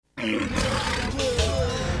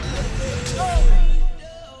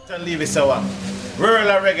And leave it sour.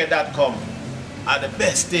 RuralReggae.com are the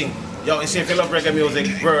best thing. Yo, you see if you love reggae music,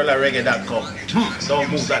 RuralReggae.com.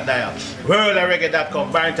 Don't move that dial.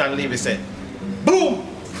 RuralReggae.com. Barrington Levy said, boom!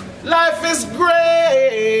 Life is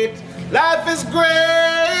great. Life is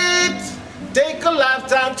great. Take a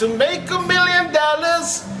lifetime to make $1 million.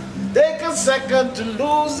 Take a second to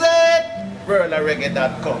lose it.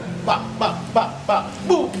 RuralReggae.com. Ba, ba, ba, ba.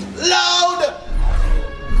 Boom! Loud!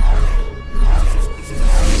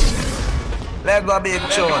 Let go big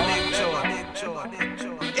tune.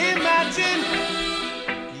 Imagine,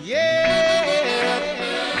 yeah.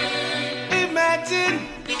 Imagine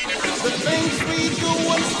the things we do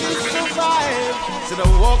and still survive. So I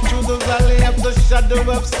walk through the valley of the shadow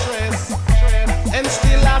of stress, and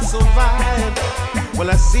still I survive. Well,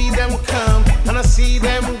 I see them come and I see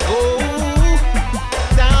them go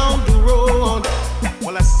down the road.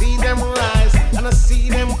 Well, I see them rise and I see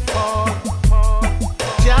them fall.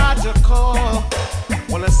 Judge a call.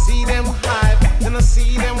 Well, I see them hype, then I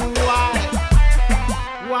see them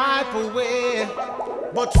wipe away.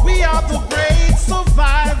 But we are the great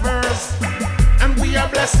survivors, and we are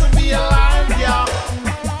blessed to be alive, y'all.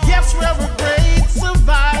 Yes, we're the great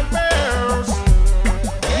survivors.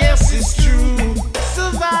 Yes, it's true.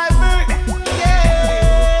 Survivor,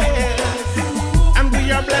 yes. And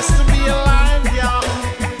we are blessed to be alive, y'all.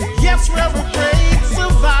 Yes, we're the great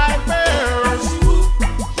survivors.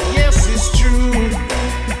 Yes, it's true.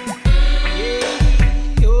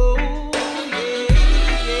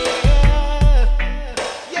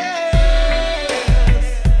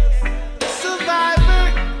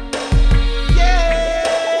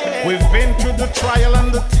 The trial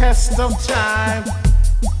and the test of time,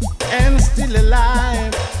 and still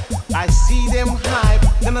alive. I see them hype,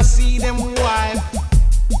 then I see them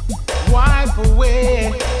wipe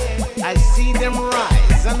away. I see them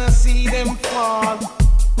rise and I see them fall.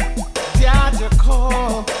 Judge a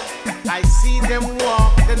call. I see them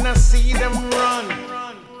walk, then I see them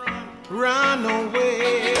run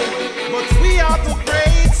away. But we are the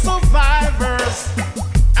great survivors,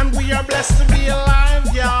 and we are blessed to be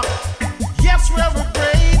alive, y'all. Yes, we're the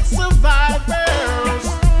great survivors.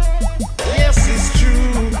 Yes, it's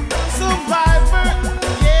true. Survivor,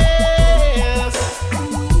 yes.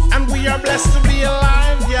 And we are blessed to be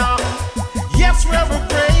alive, y'all. Yes, we're the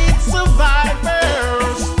great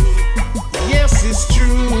survivors. Yes, it's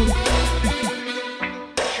true.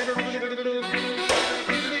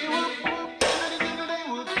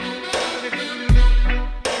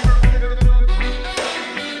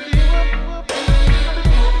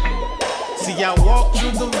 I walk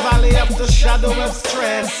through the valley of the shadow of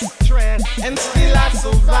stress, and still I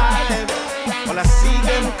survive. Well, I see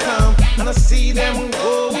them come and I see them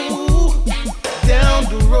go down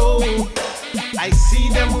the road. I see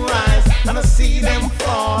them rise and I see them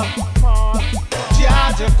fall.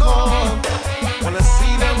 Judge a call. Well, I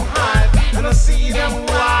see them hype and I see them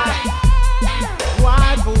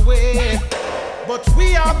wipe away. But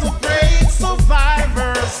we are the great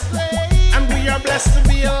survivors, and we are blessed to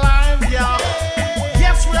be alive, y'all.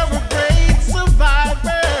 Yes, we're the great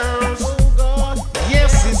survivors.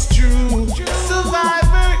 Yes, it's true.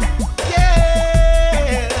 Survivor,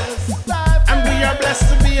 yes. And we are blessed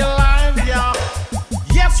to be alive, y'all.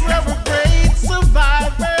 Yes, we're the great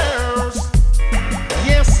survivors.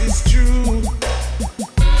 Yes, it's true.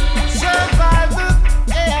 Survivor,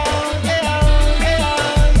 yeah.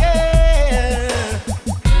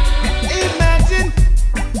 Imagine,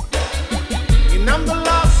 and I'm the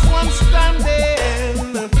last one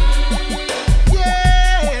standing.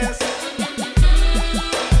 Yes.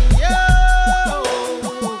 Yo.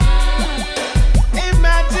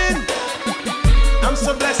 Imagine, I'm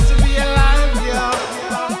so blessed to be alive, y'all.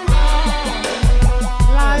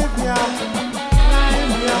 Live, y'all.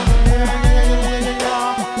 Live,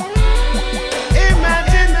 y'all.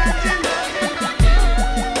 Imagine.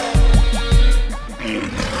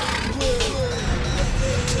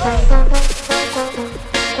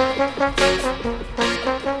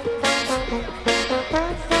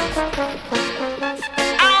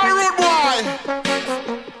 Our rude boy.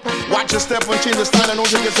 Watch your step and change the style and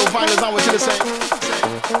don't you get so violent. I want you to say.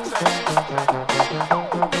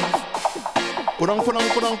 Put on,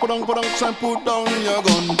 son, put down your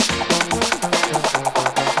gun.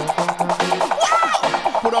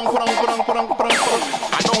 Put on.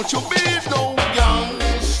 And don't you be no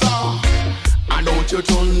youngster. And don't you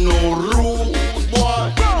turn no rude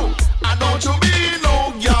boy. And don't you be no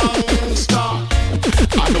youngster.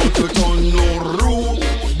 And don't you turn no rude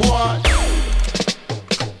boy.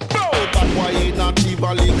 Bad boy in a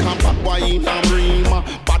Tivoli camp, bad boy in a Brim.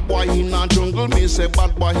 Bad boy boy in a jungle, me say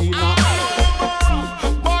bad boy in a.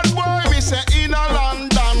 Bad boy, me say in a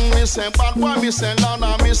London, me say bad boy, me say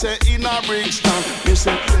London, me say in a Brixton, me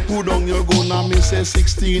say put on your gun and me say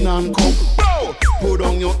 16 and come. Put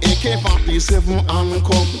on your AK-47 and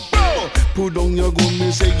come. Put on your gun,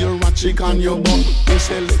 me say you're a chick and your bum. Me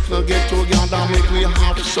say let's get together, make we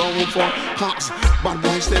have some fun. Cause bad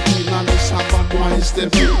boy step in and this a bad boy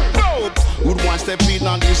step in. Good boy step in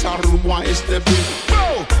and this a rude boy step in.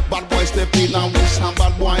 Bad boy step in and this a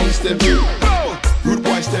bad boy step in. Rude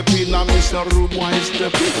boy step in and this a rude boy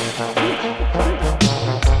step in.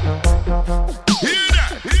 Hear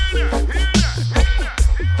that, hear that, hear that.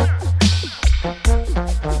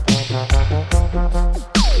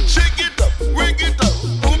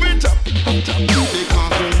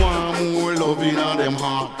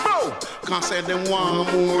 Cause say them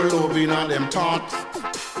want more love in them thought.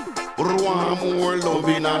 Want more love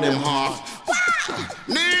in them heart.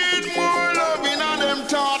 Need more love in them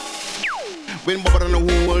thought. When Baba and the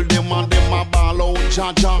whole them and them a ball out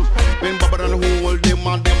jaja. When Baba and the whole them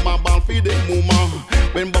and them a ball for them mama.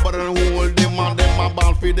 When Baba and the whole them and them a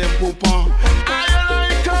ball for them papa. I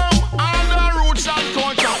come on the roots and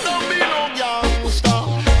culture. Don't be no gangster.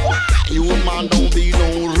 You man don't be no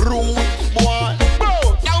rude boy.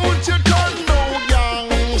 Don't you turn no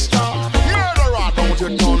gangster. Murderer, don't you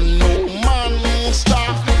turn no monster.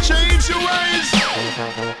 Change your ways.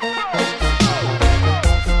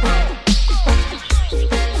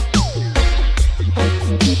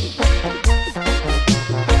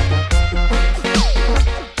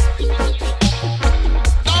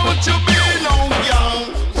 Don't you be no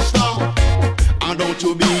gangster. And don't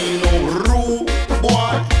you be no rude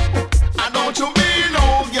boy. And don't you be no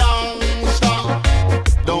gangster.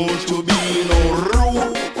 Don't you be no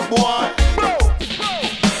rude boy.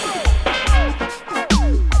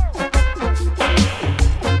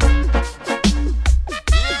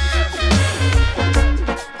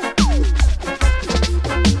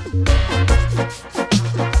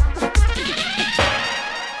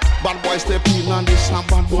 Bad boy step in and this a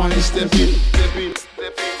bad boy step in, step in,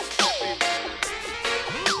 step in.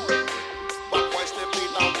 Bad boy step in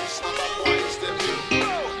and this a bad boy step in.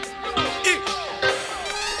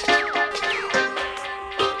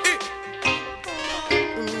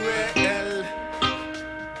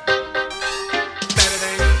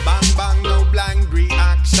 Bang bang, no blind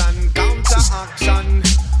reaction, counter action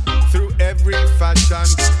through every fashion.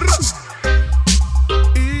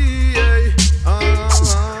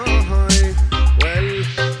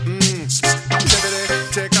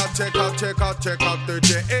 Check out the J.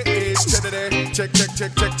 Check out the J.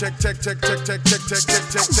 Check out the J. Check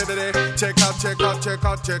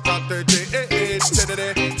out the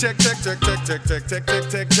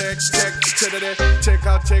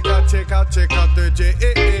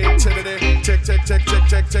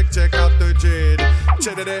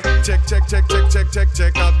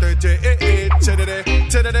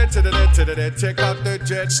J. Check out the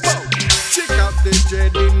jet. Check out the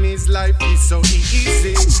jet in his life, he's so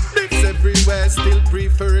easy. Lives everywhere, still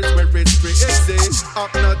prefers where it's crazy.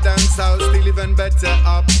 Up no dance house, still even better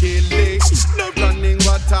up hilly. No running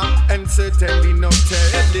water and certainly no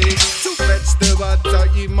telly. To fetch the water,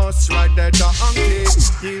 he must ride the donkey.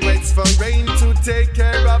 He waits for rain to take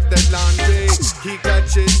care of the laundry. He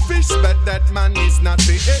catches fish, but that man is not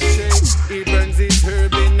fishy. He burns his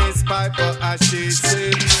herb in his pipe for ashes.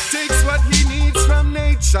 Takes what he needs from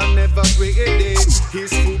nature, never greedy.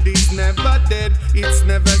 His food is never dead, it's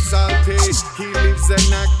never salty. He lives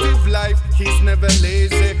an active life, he's never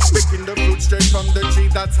lazy. Picking the fruit straight from the tree,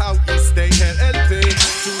 that's how he stay healthy.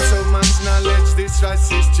 Through so much knowledge, this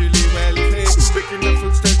Rassi is truly wealthy. Picking the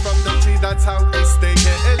fruit straight from the tree, that's how he stay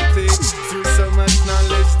healthy. Through so much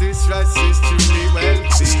knowledge, this Rassi is truly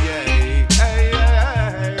wealthy.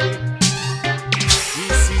 He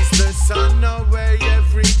sees the sun away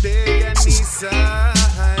every day and he sighs.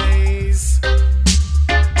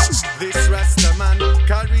 This Rasta man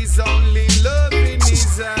carries only love in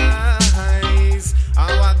his eyes. How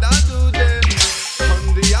would I do them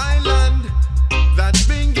on the island that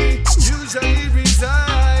Bingy usually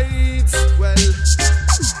resides?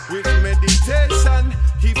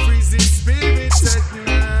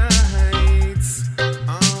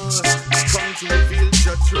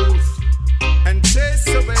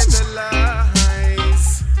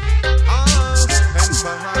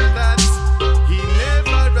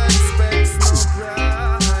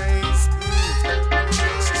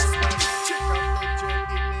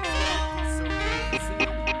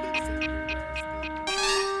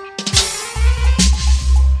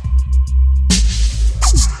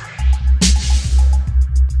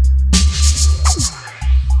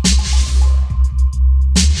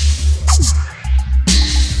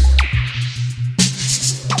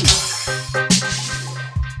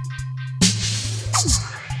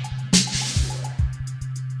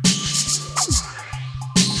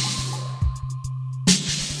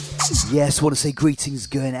 Yes, want to say greetings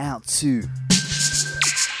going out to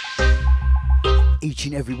each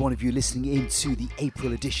and every one of you listening in to the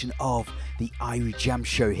April edition of the Irie Jamms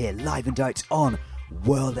Show here, live and direct on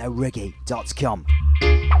worldreggae.com.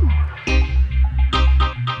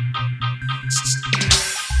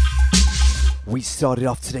 We started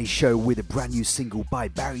off today's show with a brand new single by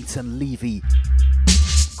Barrington Levy,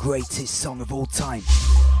 greatest song of all time.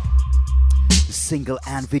 The single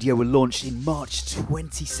and video were launched in March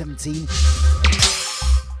 2017,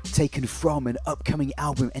 taken from an upcoming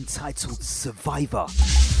album entitled Survivor.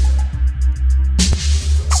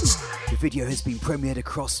 The video has been premiered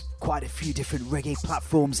across quite a few different reggae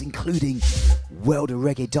platforms, including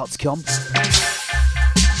worldreggae.com.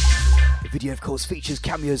 The video, of course, features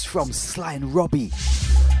cameos from Sly and Robbie,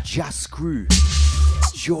 Jazz Screw,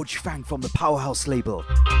 George Fang from the Powerhouse label,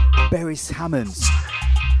 Beres Hammond.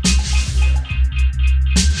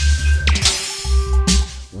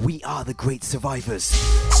 We are the great survivors.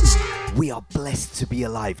 We are blessed to be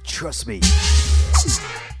alive, trust me.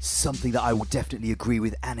 Something that I will definitely agree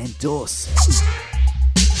with and endorse.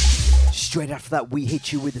 Straight after that, we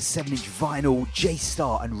hit you with a 7-inch vinyl,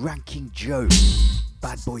 J-Star and Ranking Joe.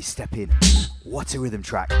 Bad Boy Step In. What a rhythm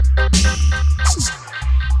track.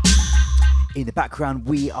 In the background,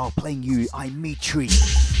 we are playing you I-mitri.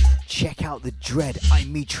 Check out the Dread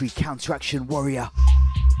I-mitri Counteraction Warrior.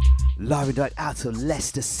 Live and direct out of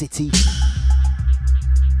Leicester City.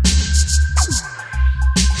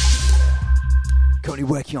 Currently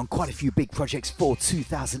working on quite a few big projects for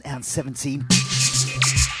 2017.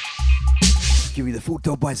 Give you the full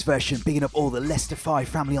dubwise version, bigging up all the Leicester Fyah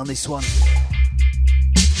family on this one.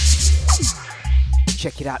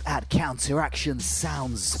 Check it out at Counteraction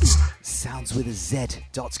Sounds,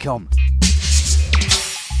 soundswithaz.com.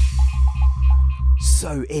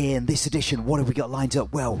 So in this edition, what have we got lined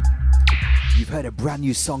up? Well, you've heard a brand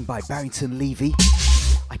new song by Barrington Levy.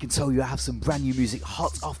 I can tell you I have some brand new music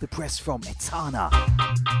hot off the press from Etana,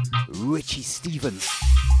 Richie Stevens.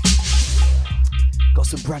 Got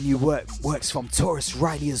some brand new works from Taurus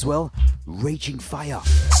Riley as well, Raging Fyah.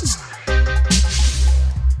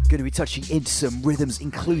 Going to be touching into some rhythms,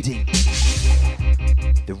 including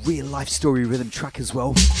the Real Life Story rhythm track as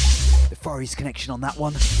well, the Far East connection on that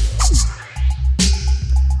one.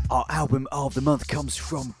 Our album of the month comes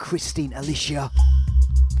from Kristine Alicia.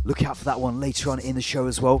 Look out for that one later on in the show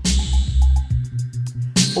as well.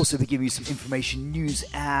 Also be giving you some information, news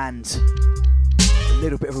and a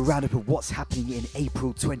little bit of a roundup of what's happening in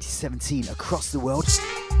April 2017 across the world.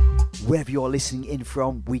 Wherever you're listening in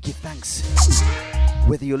from, we give thanks.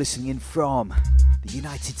 Whether you're listening in from the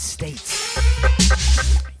United States,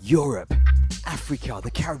 Europe, Africa,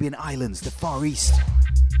 the Caribbean islands, the Far East,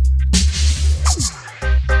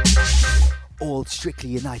 all strictly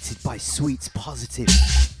united by sweet, positive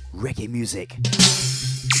reggae music.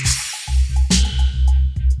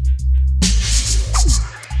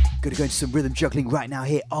 Gonna go into some rhythm juggling right now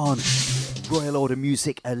here on Royal Order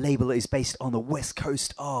Music, a label that is based on the west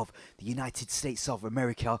coast of the United States of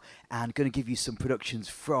America, and going to give you some productions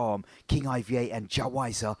from King Irie and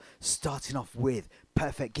Jawiser, starting off with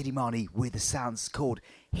Perfect Giddimani with the sounds called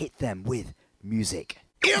Hit Them With Music.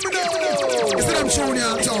 Hear me now, it's them tune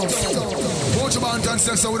ya tough. Watch your band and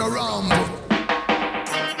sense with a ram.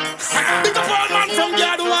 Pick up all man from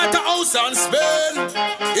Yard Waterhouse and Spain.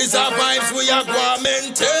 Is our vibes we are going to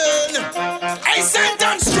maintain. I sent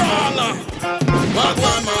and strong.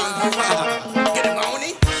 Wagwan man. Get him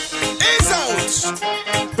money. Is out.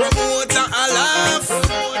 Promoter a laugh.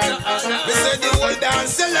 We say the whole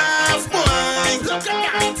dance a laugh, boy. Look at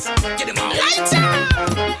that. Get him on. Lighter.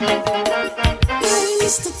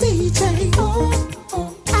 Mr. DJ,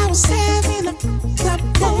 I was having a day,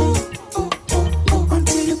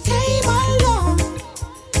 until you came along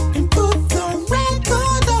and put the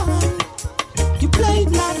record on. You played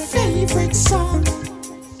my favorite song.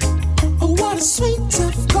 Oh, what a sweet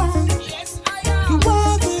tough gone. You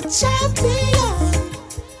are the champion.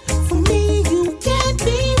 For me, you can't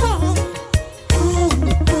be wrong.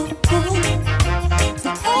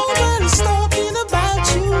 The whole world is talking about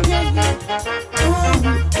you, yeah.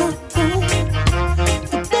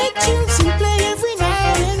 The big tunes you play every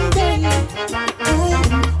night and day.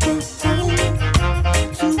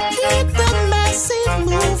 You keep the massive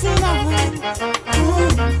moving on.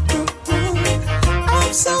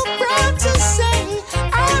 I'm so proud to say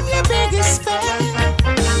I'm your biggest fan.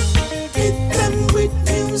 Hit them with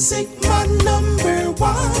music, my number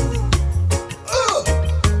one.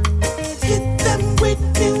 Hit them with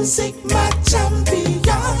music, my champion.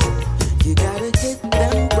 You gotta hit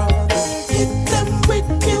them, brother. Hit them with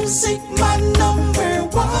music, my number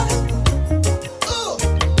one.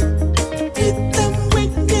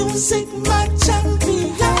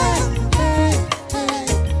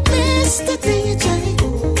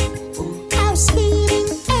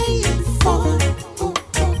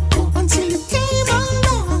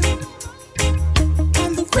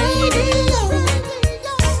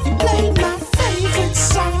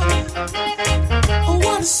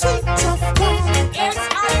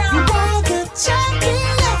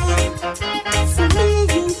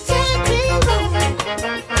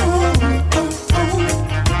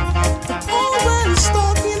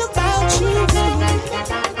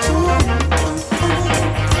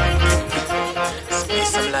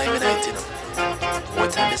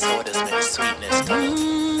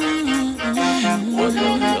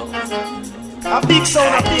 A big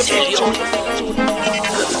sound of people.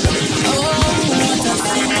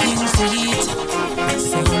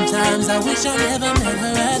 Sometimes I wish I never met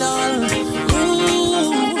her at all.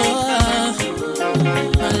 Ooh,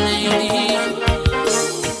 my lady.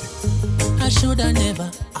 I shoulda never,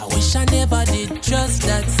 I wish I never did trust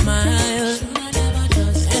that smile.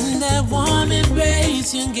 And that warm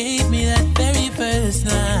embrace you gave me that very first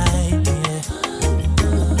night. Yeah.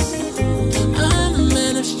 I'm a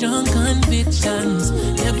man of strong convictions.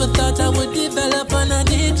 Never thought I would develop an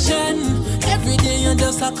addiction. Every day you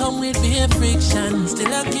just a come with bare friction.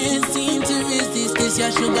 Still I can't seem to resist this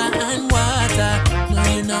your sugar and water. No,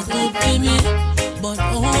 you're not good for me, but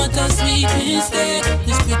oh what a sweet mistake.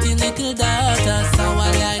 This pretty little daughter,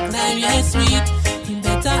 sour like lime, yeah sweet. You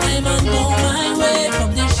better I'm and go my way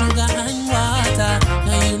from the sugar and water.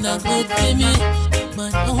 No, you're not good for me,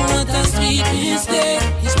 but oh what a sweet mistake.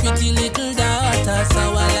 This pretty little daughter,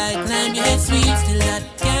 sour like lime, yeah sweet. Still that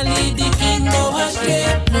can't lead the king go astray.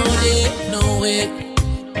 No day, no way.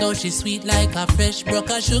 Though she sweet like a fresh broke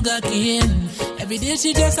of sugar cane. Every day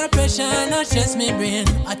she just a pressure and a stress me brain.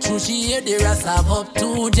 I true she hear the rasta up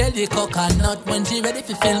to jelly coconut when she ready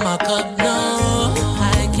to fill my cup. No,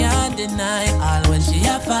 I can't deny all when she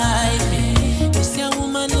a fight me. This young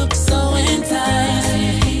woman looks so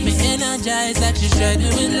enticing. Me energize like she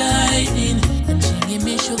shredded with lightning. And she give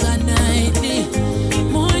me sugar nightly.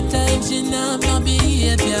 More time she know my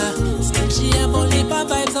behavior. Still she have only for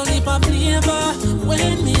vibes, only for flavor.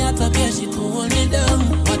 When me at up here she cool me down.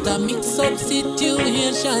 What a mix up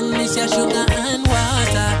situation. This your sugar and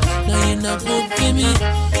water. No you not good for me,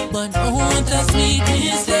 but oh what a sweet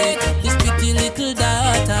mistake. This pretty little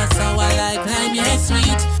daughter, sour like lime, yeah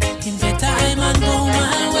sweet. In better time and go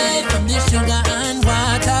my way from this sugar and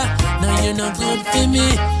water. No you not good for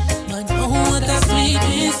me, but oh what a sweet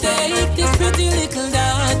mistake. This pretty little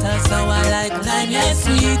daughter, sour like lime, yeah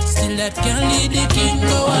sweet. Still that can lead the king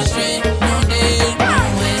go astray. No day, no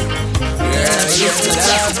way.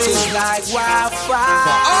 Love is like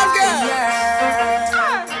wildfire.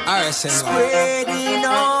 Spreading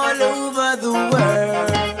all over the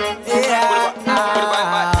world. Yeah.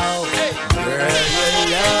 Girl, your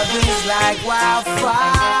love is like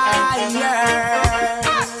wildfire.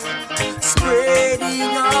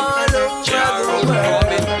 Spreading all over the world.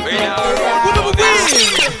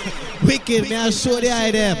 Wicked, man, I'll show the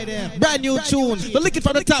eye them. Brand new tune, but lick it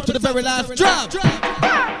from the top to the very last drop.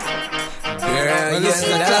 Girl, your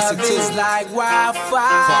love is like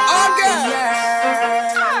wildfire.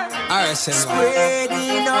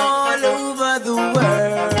 Spreading all over the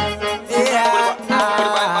world. Yeah.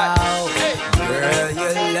 Girl,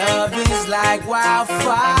 your love is like wildfire.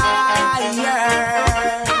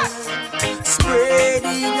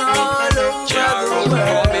 Spreading all over the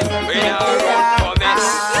world.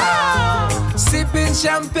 Sipping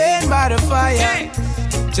champagne by the fire.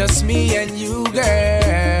 Just me and you,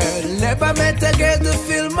 girl. Never met a girl to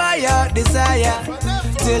fill my heart desire.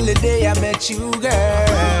 Till the day I met you, girl.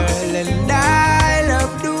 And I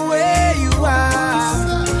love the way you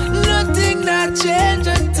are. Nothing not change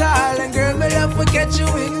at all. And girl, me love forget you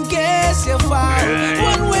in case you fall.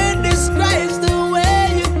 One word describes the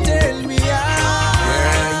way you tell me out.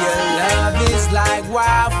 Girl, your love is like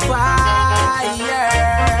wildfire.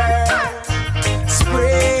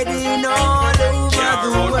 Spreading all over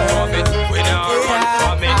the world.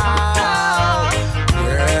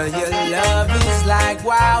 Girl, your love is like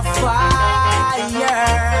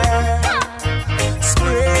wildfire.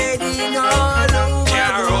 Spreading all over the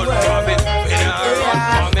world.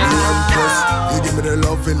 You give me the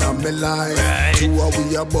love in my life. Two of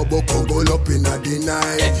we a bubble couple up in the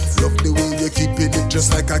night. Love the way you keep it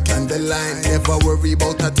just like a candlelight. Never worry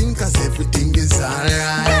about a thing cause everything is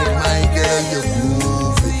alright. My girl, you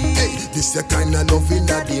move it. Hey, this the kind of love in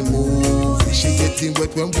the movie. She getting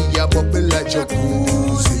wet when we a bubble like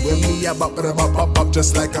jacuzzi. When we a bop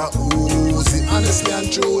just like a Uzi. Honestly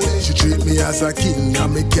and truly, she treat me as a king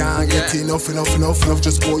and me can't get enough.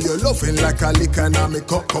 Just pour your loving like a liquor and me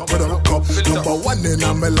cup. Number one in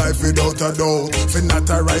my life without a doubt. For not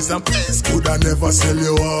a rise and please could I never sell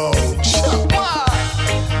you out.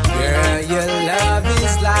 Girl, your love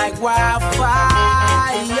is like wildfire.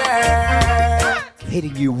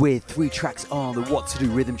 Hitting you with 3 tracks on the What to Do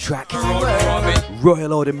rhythm track.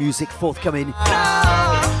 Royal Order music forthcoming.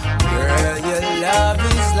 Girl, your love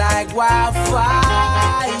is like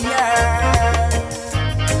wildfire.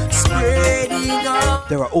 Spreading on.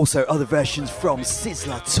 There are also other versions from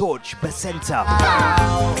Sizzler, Torch, Basenta.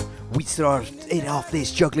 We started off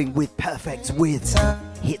this juggling with Perfect with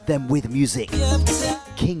Hit Them With Music.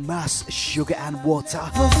 King Mas, Sugar and Water.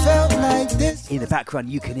 In the background,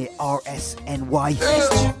 you can hear RSNY,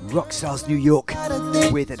 Rockstars New York,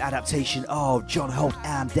 with an adaptation of John Holt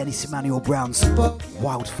and Dennis Emmanuel Brown's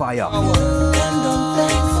Wildfire.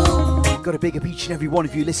 Got a big up each and every one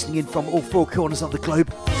of you listening in from all four corners of the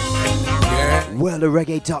globe.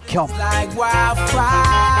 WorldofReggae.com. Like wildfire,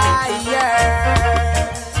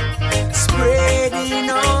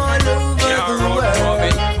 spreading all over the world.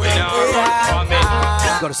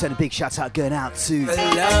 Got to send a big shout out going out to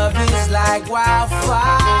love is like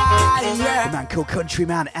wildfire. The man called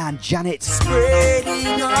Countryman and Janet.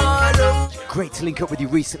 Spreading all over. Great to link up with you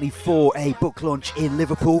recently for a book launch in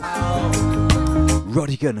Liverpool.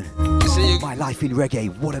 Rodigan, My Life in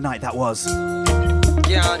Reggae. What a night that was.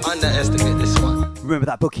 Can't underestimate this one. Remember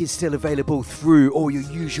that book is still available through all your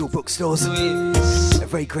usual bookstores. A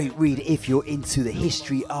very great read if you're into the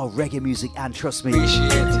history of reggae music, and trust me,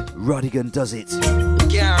 Rodigan does it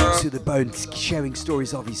to the bone, sharing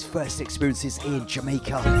stories of his first experiences in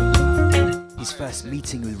Jamaica, his first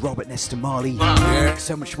meeting with Robert Nesta Marley,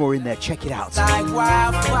 so much more in there. Check it out.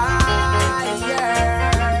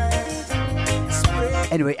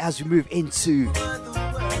 Anyway, as we move into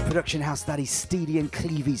production house, that is Steely and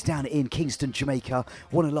Cleavy's down in Kingston, Jamaica.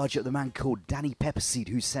 Want to large up the man called Danny Pepperseed,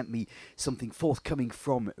 who sent me something forthcoming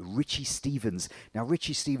from Richie Stephens. Now,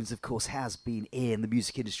 Richie Stephens, of course, has been in the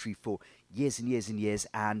music industry for years and years and years,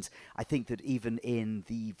 and I think that even in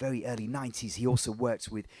the very early 90s, he also worked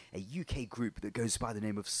with a UK group that goes by the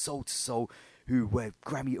name of Soul to Soul, who were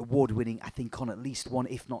Grammy Award winning, I think, on at least one,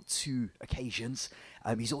 if not two occasions.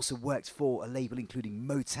 He's also worked for a label including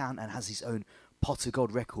Motown and has his own Pot of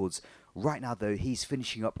God Records. Right now, though, he's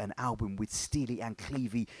finishing up an album with Steely and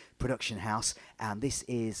Cleavy Production House, and this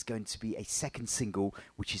is going to be a second single,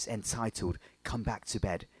 which is entitled Come Back to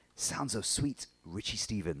Bed. Sounds of sweet Richie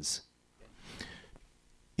Stephens.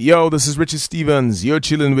 Yo, this is Richie Stephens. You're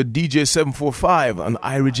chilling with DJ 745 on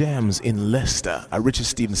Irie Jamms in Leicester. Richie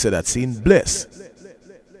Stephens said that scene. Bliss.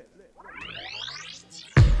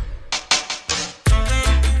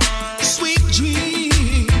 Sweet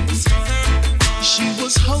dreams, she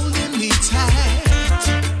was holding me tight.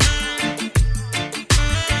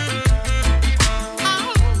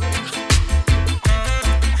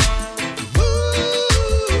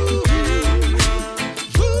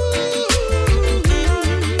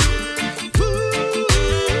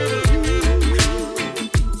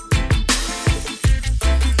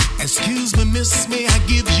 Excuse me, miss me, I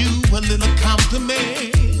give you a little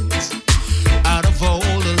compliment. Out of all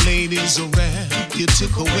the ladies around, you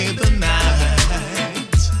took away the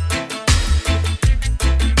night.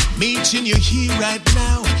 Meeting you here right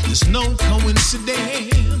now is no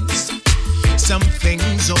coincidence. Some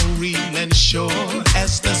things are real and sure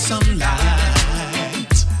as the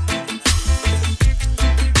sunlight.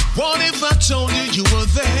 What if I told you you were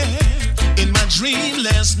there in my dream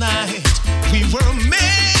last night? We were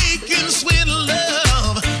making sweet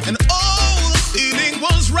love and all the feeling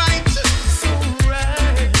was right.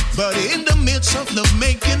 But in the midst of love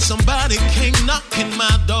making, somebody came knocking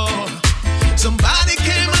my door. Somebody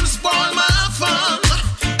came and spoiled my fun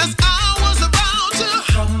as I was about to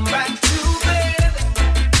come back to bed.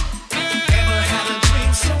 Never had a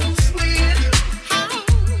dream so sweet.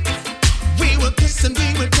 We were kissing,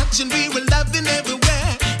 we were touching, we were loving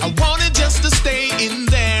everywhere. I wanted just to stay in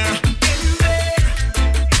there. In there.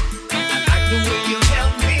 I like the way you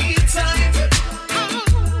held me tight.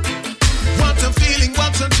 What a feeling,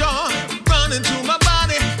 what a joy running through my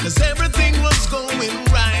body, 'cause everything was going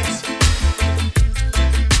right.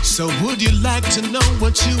 So would you like to know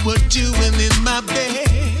what you were doing in my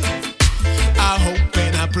bed? I hope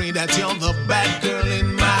and I pray that you're the bad girl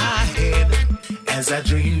in my head as I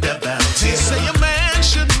dreamed about you. They say a man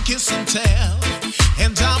shouldn't kiss and tell,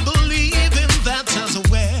 and I believe in that as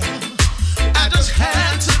well. I just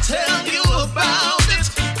had to tell you about it.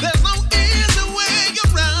 There's no easy way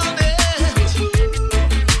around it.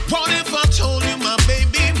 What if I told you, my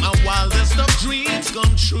baby, my wildest of dreams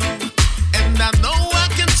come true? And I know I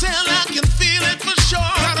can tell, I can feel it for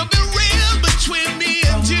sure. Gotta be real between me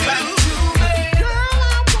and you. Girl,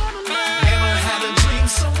 I wanna know. Never had a dream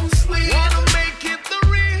so sweet. Wanna make it the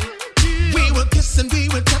real deal. We were kissing, we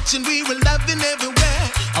were touching, we were loving everywhere.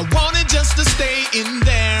 I wanted just to stay in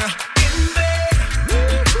there. In there.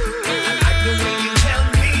 I like the way you held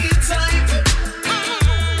me tight.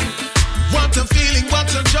 What a feeling, what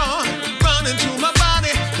a joy running through my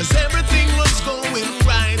body, 'cause everything was going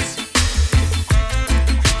right.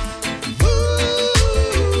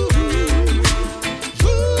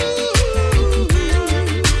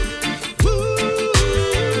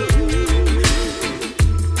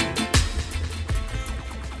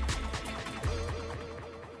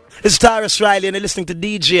 It's Tyrus Riley and you're listening to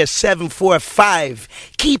DJ 745,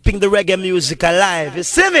 keeping the reggae music alive. You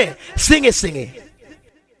see me? Sing it, sing it.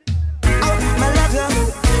 Oh, my love you,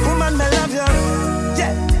 woman, my love you.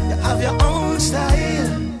 Yeah, you have your own style.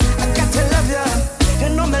 I got to love you, you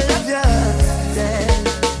know me love you. Yeah.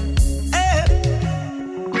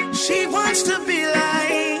 Hey. She wants to be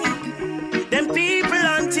like them people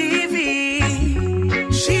on TV.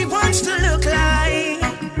 She wants to look like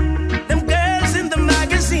them girls in the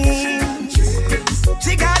magazine.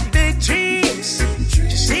 She got big dreams. She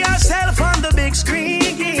see herself on the big screen.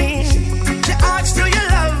 She asks, do you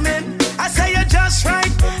love me? I say you're just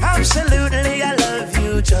right. Absolutely, I love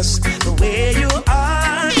you just the way you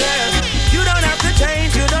are, girl. You don't have to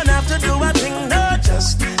change. You don't have to do a thing. No,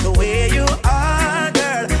 just the way you are,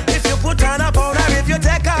 girl. If you put on a pound or if you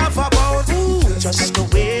take off a pound, ooh, just the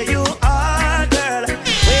way you are, girl.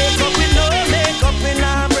 Wake up with no makeup and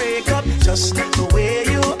I break up. Just the way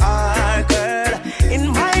you are, girl. In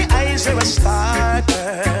my eyes, you're a star,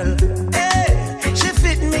 girl. Hey, she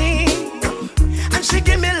fit me and she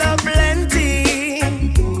give me love plenty.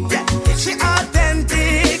 Yeah, she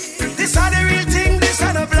authentic. This are the real thing. This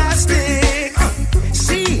are the plastic.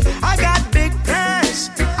 See, I got big plans.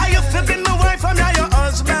 Are you flipping my wife? I'm not your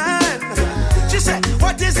husband. She said,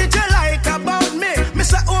 what is it you like about me?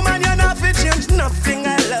 Mr. Woman, you're not fit, change nothing.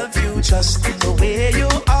 I love you just the way you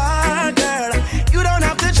are, girl. You don't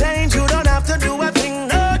have to change, you don't have to do a thing.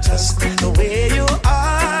 No, just the way you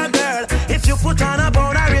are, girl. If you put on a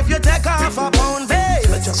pound or if you take off a pound, babe,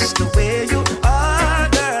 just the way you are,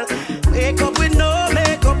 girl. Wake up with no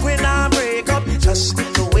makeup when I break up. Just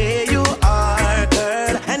the way you are,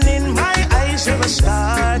 girl. And in my eyes, you're a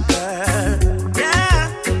star, girl.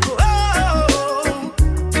 Yeah. Oh,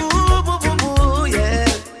 ooh, boo, boo, boo, yeah.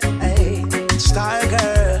 Hey, star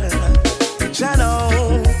girl. Jano.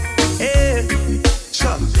 Hey,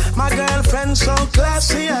 sure. My girlfriend so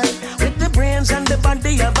classy, with the brains and the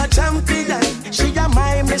body of a champion. She a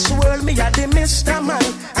my Miss World, me a the Mr. Man.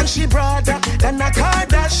 And she broader than a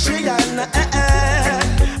Kardashian.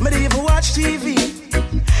 Me don't even watch TV.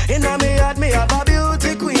 In a me heart, me have a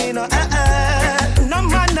beauty queen. No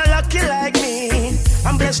man no lucky like me.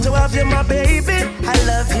 I'm blessed to have you, my baby. I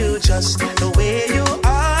love you just the way you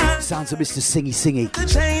are. Sounds of Mr. Singy Singy. To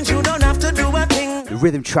change, you don't have to do a thing. The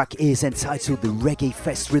rhythm track is entitled The Reggae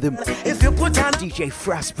Fest Rhythm. If you put on DJ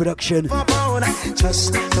Frass production.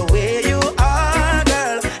 Just the way you are,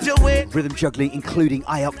 girl. Your way. Rhythm juggling including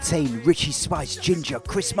I-Octane, Richie Spice, Ginger,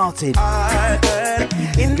 Chris Martin. I'm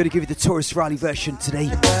going to give you the Taurus Riley version today.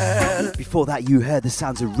 Before that, you heard the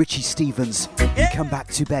sounds of Richie Stevens. Come back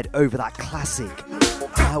to bed over that classic.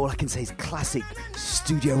 All I can say is classic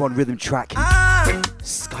Studio One rhythm track.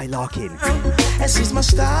 Skylarkin. She's my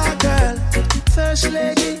star girl, first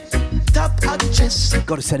lady, top actress.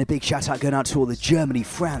 Got to send a big shout out going out to all the Germany,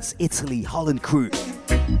 France, Italy, Holland crew.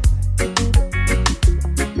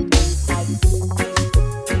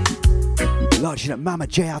 Larging up Mama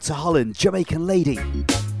J out to Holland, Jamaican lady.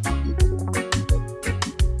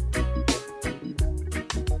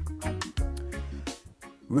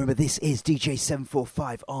 Remember, this is DJ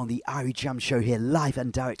 745 on the Irie Jamms Show here, live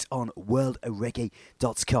and direct on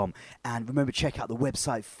worldofreggae.com. And remember, check out the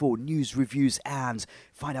website for news, reviews, and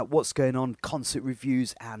find out what's going on, concert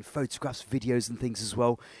reviews, and photographs, videos, and things as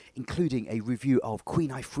well, including a review of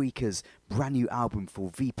Queen Ifrica's brand new album for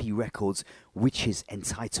VP Records, which is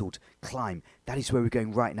entitled Climb. That is where we're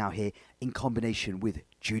going right now here, in combination with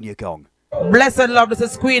Junior Gong. Blessed love, this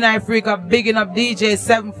is Queen Ifrica, bigging up DJ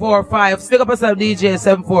 745. Speak up yourself, DJ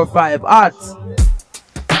 745. Art.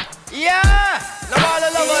 Yeah! Love all the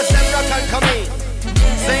lovers, them rock and come in.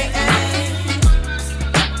 Say,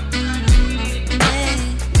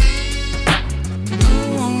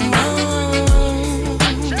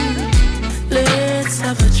 let's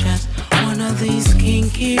have a chat one of these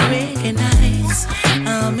kinky reggae nights.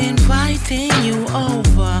 I'm inviting you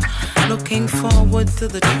over. Looking forward to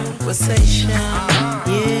the conversation.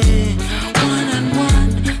 Yeah,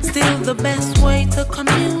 one-on-one, still the best way to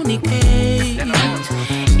communicate.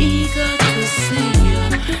 Eager to see you,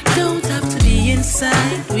 don't have to be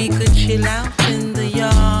inside. We could chill out in the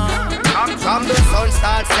yard. From the sun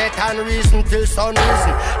starts set and reason till sun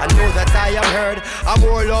risen. I know that I am heard. I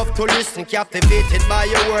more love to listen. Captivated by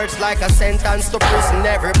your words like a sentence to prison.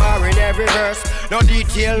 Every bar in every verse, no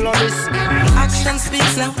detail, no listen. Action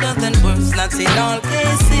speaks louder than words, not in all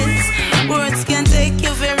cases. Words can take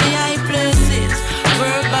you very high places.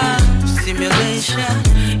 Verbal stimulation,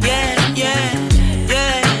 yeah, yeah,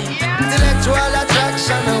 yeah. Intellectual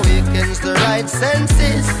attraction awakens the right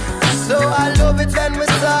senses. So I love it when we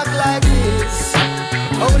talk like this.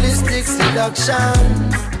 Holistic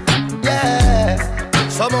seduction.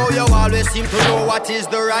 always seem to know what is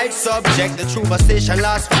the right subject. The true station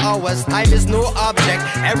lasts for hours, time is no object.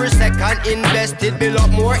 Every second invested build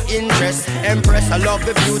up more interest. Empress, I love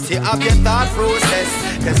the beauty of your thought process.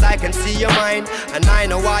 Cause I can see your mind, and I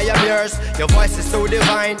know why I'm yours. Your voice is so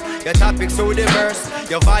divine, your topic so diverse.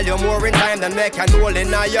 Your value more in time than make an hole in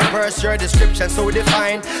your purse. Your description so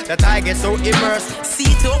defined that I get so immersed.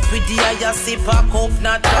 Seat up with the eye, sip a cup.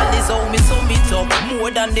 Natural is how me sum it up.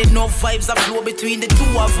 More than enough vibes that flow between the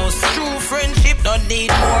two of us. True friendship don't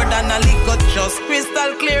need more than a little trust.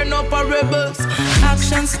 Crystal clear, no parables.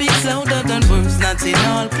 Action speaks louder than words, not in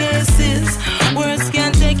all cases. Words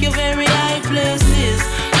can take you very high places.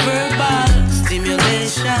 Verbal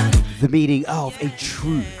stimulation. The meaning of a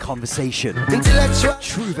true conversation. Intellectual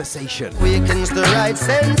Truversation. Awakens the right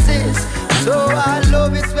senses. So I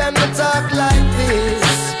love it when we talk like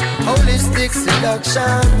this. Holistic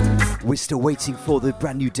seduction. We're still waiting for the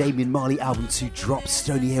brand new Damian Marley album to drop,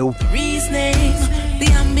 Stony Hill. Reasoning, the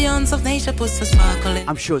ambience of nature puts a sparkle in.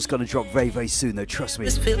 I'm sure it's going to drop very, very soon though, trust me.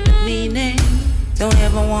 It's filled with meaning. Don't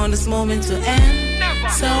ever want this moment to end. Never.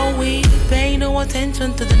 So we pay no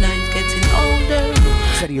attention to the night getting older.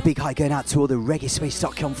 Sending a big hi going out to all the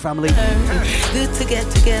reggaespace.com family. Good to get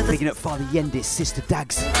together. Bigging up Father Yendis, Sister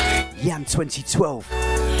Dags, Yan 2012.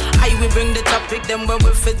 I will bring the topic them when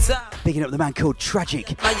we fit up. Bigging up the man called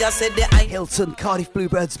Tragic. I said the I Hilton, Cardiff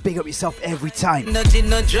Bluebirds, big up yourself every time. No,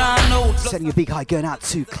 no, sending a big hi going out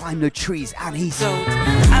to Climb No Trees and Eesah.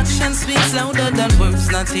 Action speaks louder than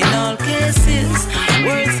words, not in all cases.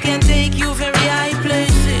 Words can take you very high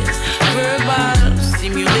places. Verbal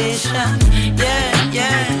stimulation, yeah.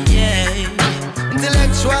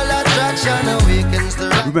 Intellectual attraction awakens the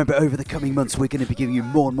right. Remember, over the coming months, we're going to be giving you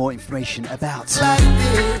more and more information about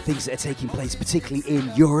things that are taking place, particularly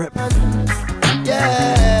in Europe.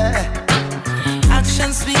 Yeah.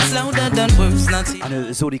 Action speaks louder than words, not in. I know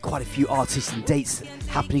there's already quite a few artists and dates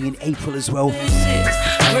happening in April as well.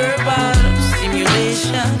 Verbal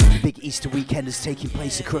stimulation. Big Easter weekend is taking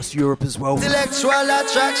place across Europe as well. Intellectual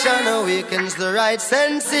attraction awakens the right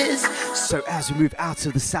senses. So as we move out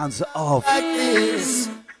of the sounds of like this.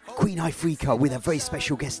 Queen Ifrika with a very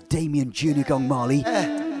special guest, Damien Junior Gong Marley,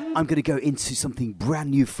 I'm going to go into something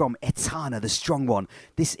brand new from Etana, the strong one.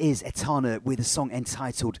 This is Etana with a song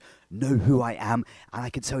entitled Know Who I Am, and I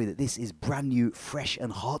can tell you that this is brand new, fresh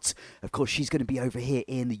and hot. Of course, she's going to be over here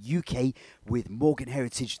in the UK with Morgan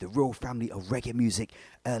Heritage, the royal family of reggae music,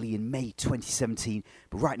 early in May 2017.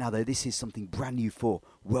 But right now, though, this is something brand new for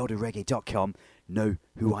worldofreggae.com. Know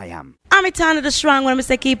Who I Am. I'm Etana the strong one. I'm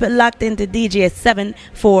say keep it locked into DJ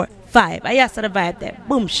 745. I asked the vibe there.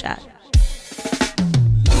 Boom shot.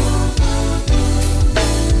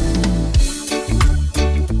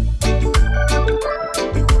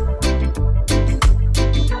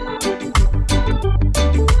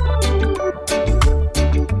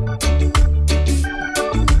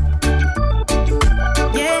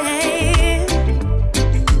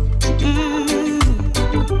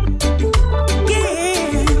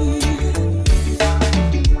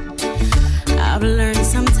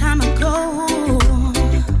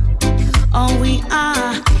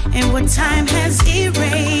 Time has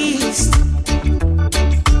erased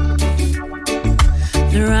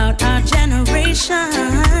throughout our generation.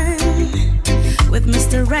 With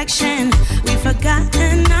misdirection, we've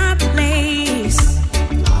forgotten our place.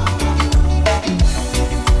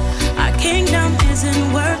 Our kingdom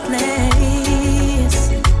isn't worthless.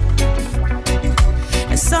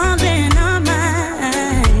 It's all in our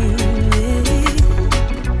mind,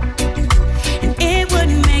 and it would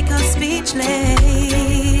make us speechless.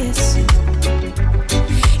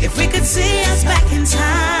 If we could see us back in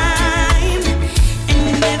time,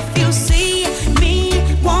 and if you see me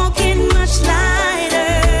walking much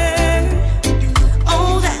lighter,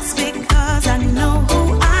 oh, that's because I know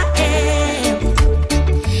who I am.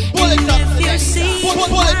 And if you see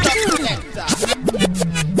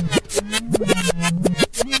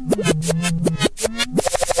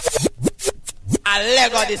I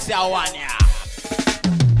Lego this one, yeah.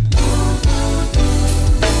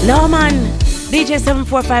 No man. DJ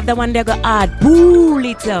 745, the one they go hard. Pull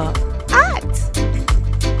it up. Hot.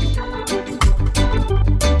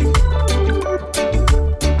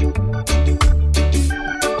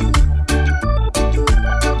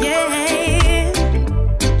 yeah.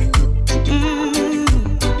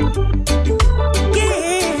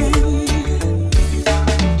 Yeah.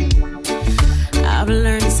 I've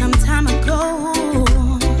learned some time ago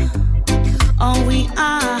all we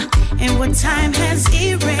are and what time has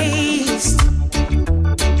erased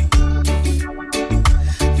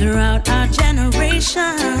throughout our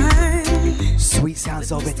generation. Sweet sounds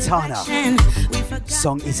Sounds of Etana.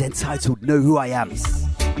 Song is entitled Know Who I Am.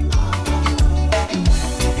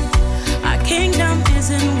 Our kingdom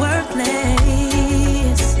isn't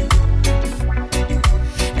worthless.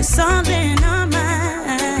 It's all in our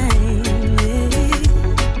mind.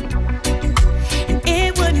 And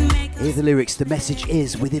it wouldn't make Hear the lyrics, the message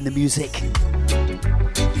is within the music.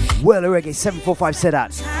 Well, Reggae 745 said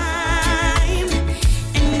that.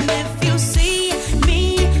 And if you see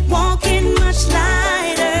me walking much lighter,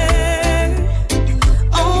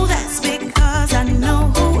 oh, that's because I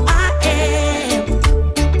know who I am.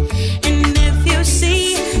 And if you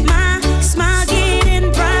see my smile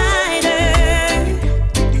getting brighter,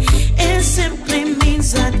 it simply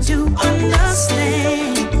means I do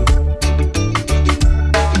understand.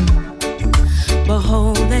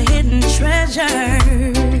 Behold the hidden treasure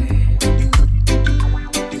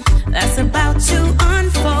that's about to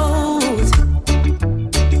unfold.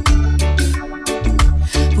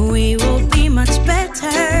 We will be much better,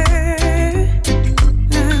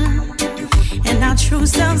 and our true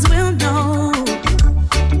selves will know.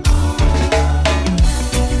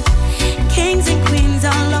 Kings and queens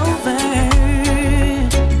all over,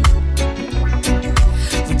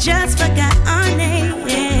 we just forgot our name.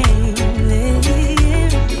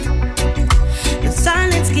 The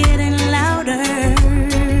silence getting louder.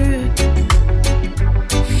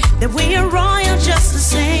 That we are royal just the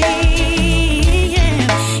same.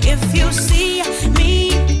 If you see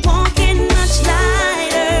me walking much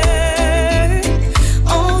lighter,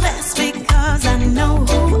 oh, that's because I know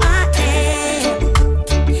who I am.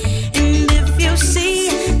 And if you see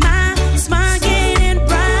my smile getting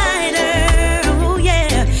brighter, oh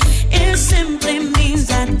yeah, it simply means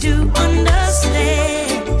I do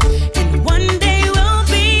understand. And one day we'll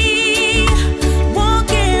be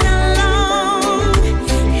walking along,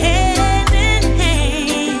 hand in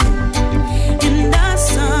hand in the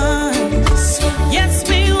sun. Yes,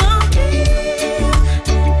 we will be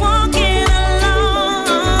walking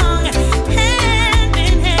along, hand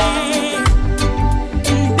in hand,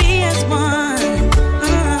 and be as one.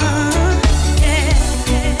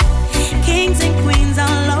 Yeah. Kings and queens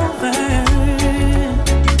all over,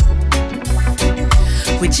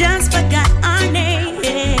 we just forgot our name.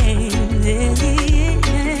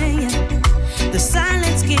 The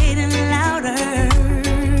silence getting louder.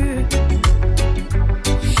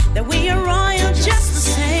 That we are royal just the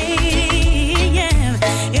same.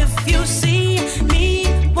 If you see me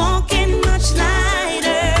walking much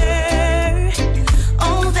lighter,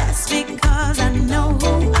 oh, that's because I know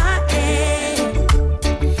who I am.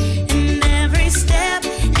 And every step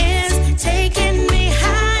is taking me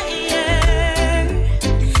higher.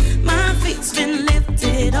 My feet's been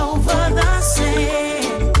lifted over the sand.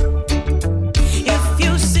 If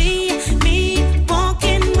you see me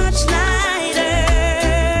walking much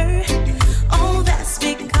lighter, oh, that's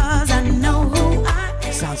because I know who I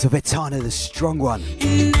am. Sounds of Etana, the strong one.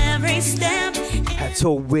 In every step Had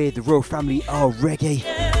tour with the Royal Family of Reggae.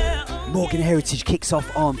 Morgan Heritage kicks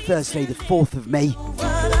off on Thursday, the 4th of May. over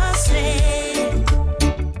the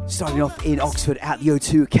sand. Starting off in Oxford at the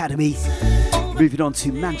O2 Academy. Moving on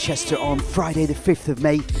to Manchester on Friday, the 5th of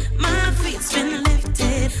May. My feet's been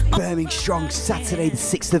lifted. Birmingham Strong Saturday, the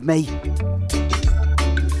 6th of May.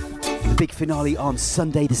 The big finale on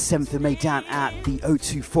Sunday, the 7th of May, down at the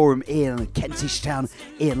O2 Forum in Kentish Town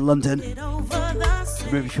in London.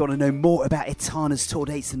 Remember, if you want to know more about Etana's tour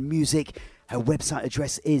dates and music, her website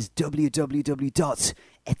address is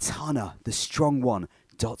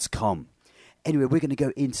www.etanathestrongone.com. Anyway, we're going to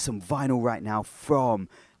go into some vinyl right now from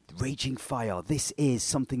Raging Fyah. This is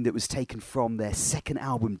something that was taken from their second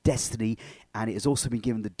album, Destiny, and it has also been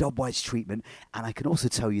given the dubwise treatment. And I can also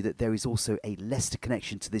tell you that there is also a Leicester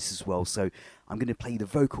connection to this as well. So I'm going to play the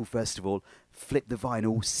vocal first of all, flip the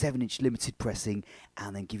vinyl, 7-inch limited pressing,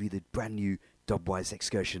 and then give you the brand new dubwise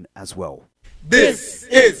excursion as well. This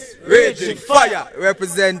is Raging Fyah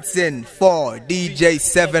representing for DJ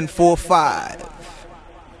 745.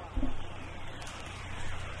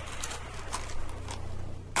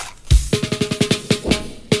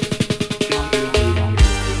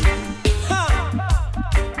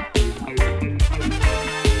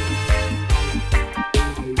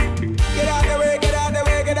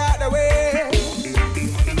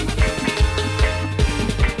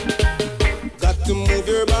 To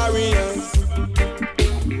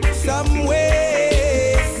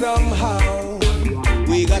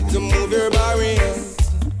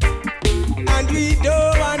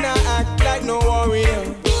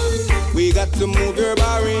move your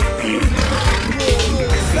barrier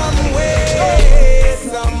some way,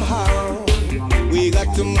 somehow. We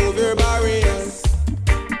got to move your barriers,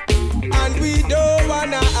 and we don't want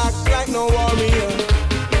no warrior.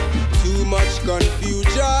 Too much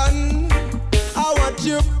confusion. I want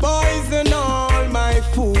you poison all my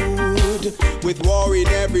food with war in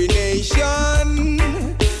every nation,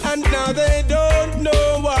 and now they don't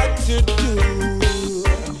know what to do.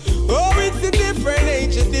 Oh, it's a different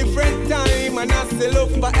age, a different time, and I still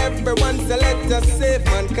look for everyone, so let us save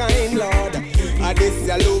mankind, Lord. I this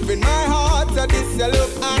your love in my heart, I this your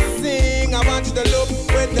love I sing. I watch the love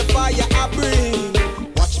with the fire I bring.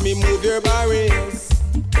 Watch me move your barriers.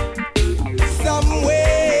 Some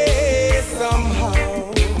way,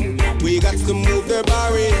 somehow, we got to move the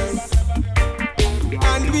barriers.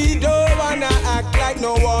 And we don't wanna act like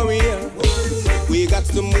no warrior. We got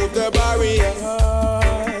to move the barriers.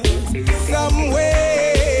 Some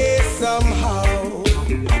way, somehow,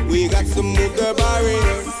 we got to move the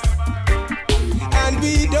barriers. And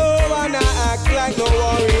we don't wanna act like no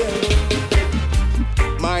warrior.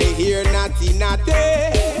 My hair natty natty,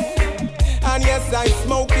 and yes, I'm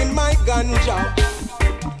smoking my ganja.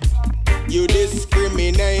 You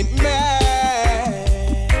discriminate me,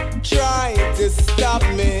 try to stop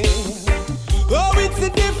me. Oh, it's a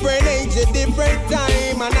different age, a different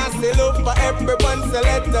time, and I still look for everyone, so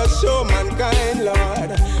let us show mankind,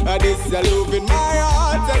 Lord. This is love in my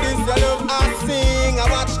heart, this is love I sing. I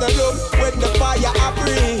watch the love with the fire I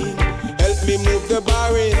bring. Help me move the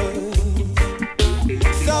barriers.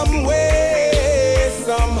 Some way,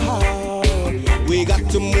 somehow, we got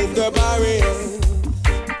to move the barriers.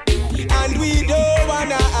 And we don't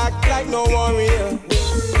wanna act like no warrior.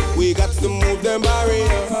 We got to move the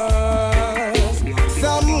barriers.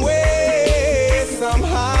 Some way,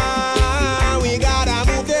 somehow, we gotta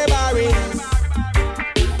move the barriers.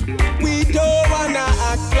 We don't wanna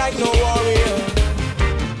act like no warrior.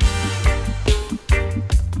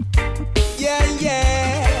 Yeah,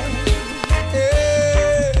 yeah.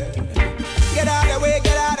 Get out of the way,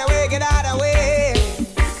 get out of the way, get out of the way.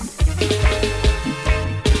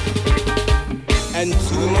 And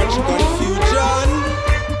too much confusion.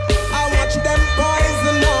 I watch them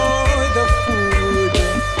poison all the food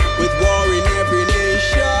with war in every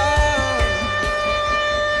nation.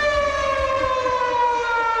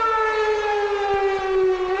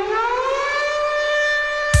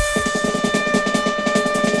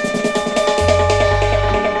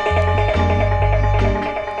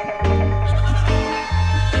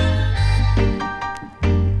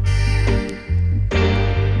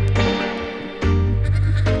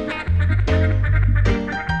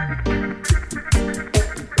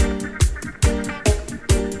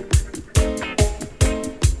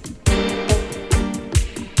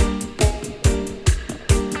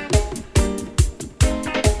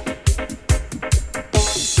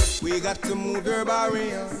 We got to move your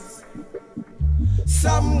barriers.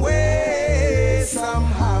 Some way,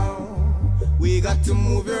 somehow, we got to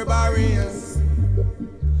move your barriers.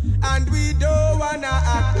 And we don't wanna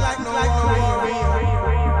act like no warrior.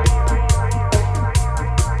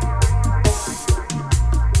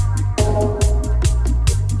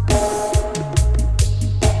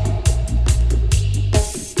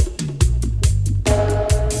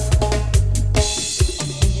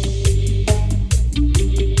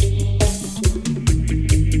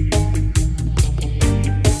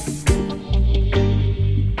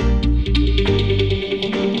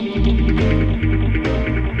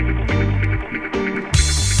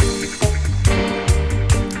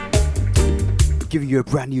 Giving you a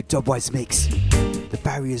brand new dubwise mix. The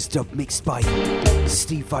Barriers dub mixed by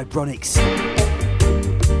Steve Vibronics.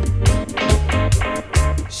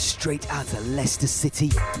 Straight out of Leicester City.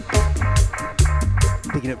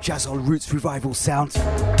 Picking up Jazzhole Roots Revival sound.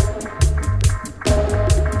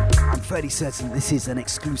 I'm fairly certain this is an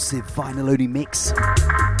exclusive vinyl only mix.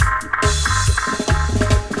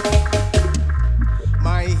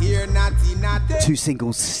 My hair natty natty. Two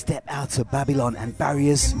singles, Step Out of Babylon and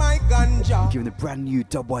Barriers. Giving the brand new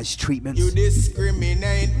dubwise treatment. You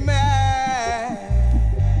discriminate me.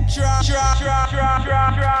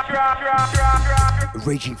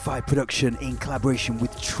 Raging Fyah production in collaboration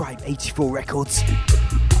with Tribe 84 Records.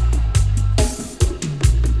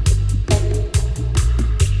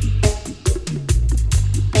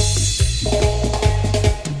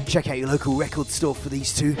 Check out your local record store for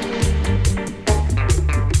these two.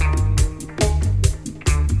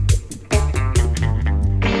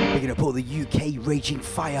 Picking up all the UK Raging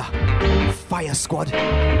Fyah squad.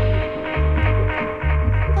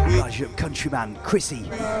 Large up Countryman, Chrissy,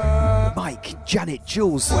 Mike, Janet,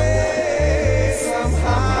 Jules. Sending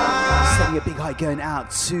a big hi going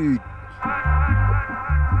out to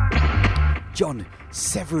John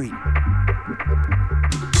Severin.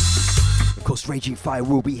 Of course, Raging Fyah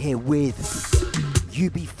will be here with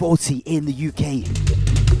UB40 in the UK.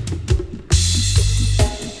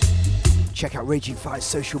 Check out Raging Fyah's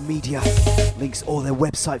social media, links or their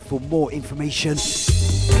website for more information.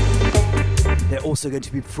 They're also going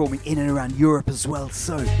to be performing in and around Europe as well,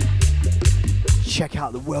 so check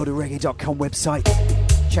out the worldofreggae.com website.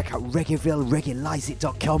 Check out Reggaeville,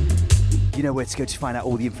 reggaelize.com. You know where to go to find out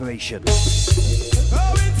all the information.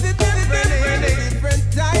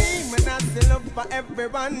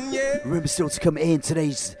 Remember still to come in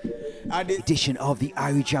today's edition of the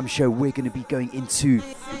Irie Jamms Show. We're going to be going into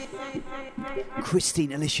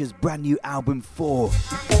Kristine Alicia's brand new album for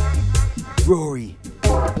Rory,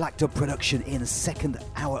 BlackDub production in the second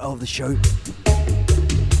hour of the show.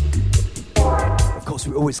 Of course,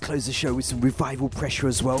 we always close the show with some revival pressure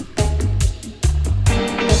as well.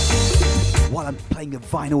 While I'm playing a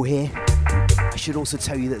vinyl here, I should also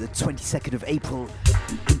tell you that the 22nd of April,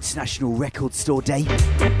 International Record Store Day,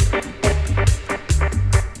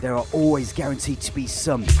 there are always guaranteed to be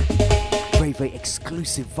some very, very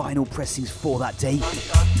exclusive vinyl pressings for that day.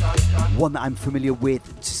 One that I'm familiar with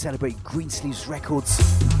to celebrate Greensleeves Records'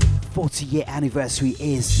 40-year anniversary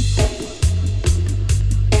is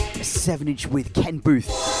a 7-inch with Ken Booth,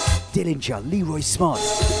 Dillinger, Leroy Smart,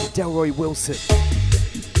 Delroy Wilson,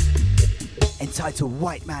 entitled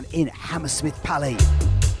White Man in Hammersmith Palais.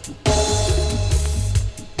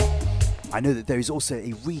 I know that there is also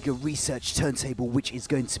a Riga Research turntable, which is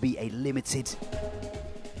going to be a limited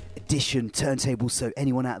edition turntable, so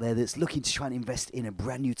anyone out there that's looking to try and invest in a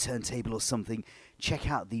brand new turntable or something, check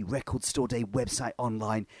out the Record Store Day website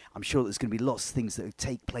online. I'm sure there's going to be lots of things that will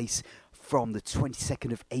take place from the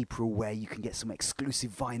 22nd of April where you can get some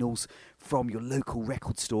exclusive vinyls from your local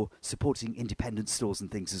record store, supporting independent stores and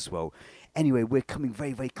things as well. Anyway, we're coming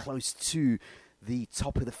very, very close to the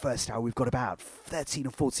top of the first hour. We've got about 13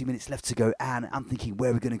 or 14 minutes left to go, and I'm thinking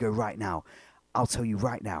where we're going to go right now. I'll tell you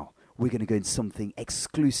right now. We're going to go into something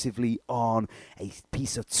exclusively on a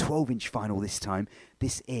piece of 12-inch vinyl this time.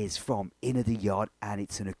 This is from Inner the Yard, and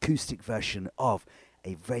it's an acoustic version of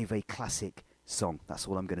a very, very classic song. That's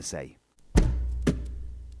all I'm going to say.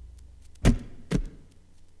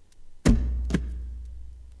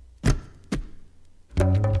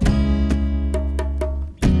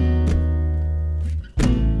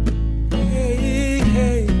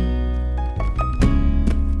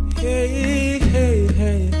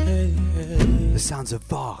 Sounds of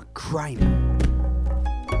VAR, crime.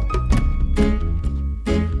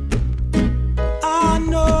 I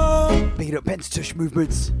know. Big it up, Pentateuch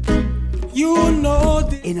movements. You know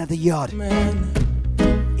this, Inner the Yard, man.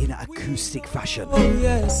 In an acoustic fashion. Oh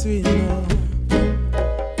yes, we know.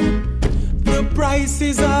 The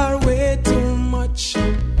prices are way too much.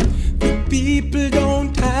 The people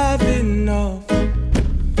don't have enough.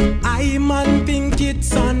 I man think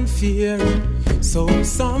it's unfair. So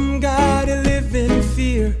some gotta live in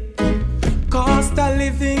fear. Cost of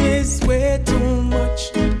living is way too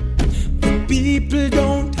much. The people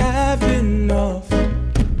don't have enough.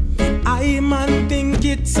 I man think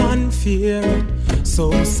it's unfair.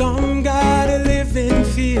 So some gotta live in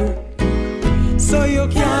fear. So you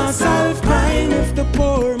can't solve crime if the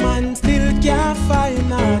poor man still can't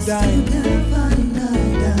find a dime.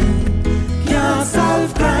 Can't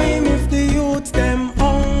solve crime if the youth them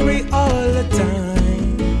hungry all the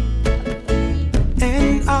time.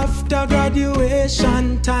 And after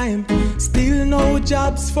graduation time, still no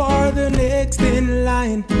jobs for the next in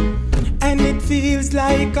line. And it feels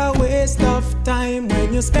like a waste of time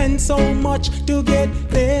when you spend so much to get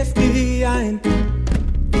left behind.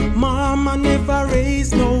 Mama never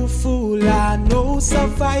raised no fool. I know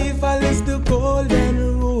survival is the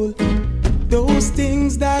golden rule. Those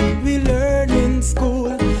things that we learn in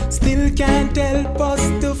school still can't help us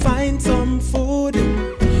to find some food.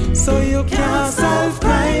 So you can't solve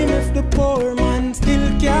crime if the poor man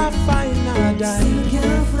still can't find a dime.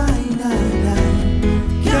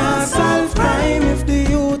 Can't solve crime if the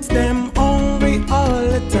youths them hungry all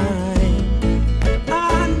the time.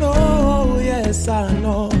 I know, yes I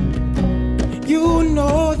know. You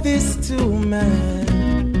know this too,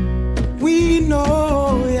 man. We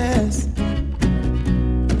know, yes.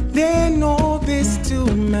 They know this too,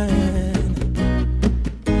 man.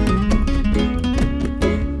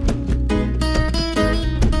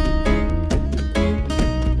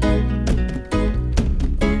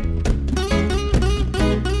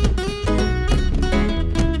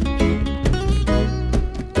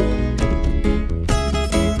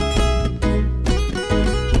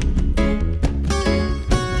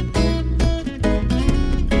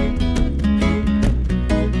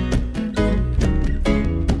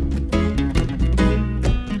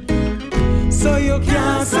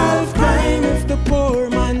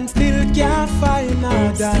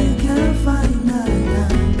 dime. Can't find a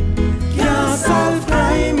dime. Can't solve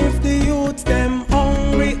crime if the youth them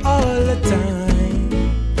hungry all the time.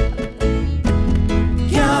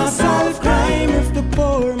 Can't solve crime if the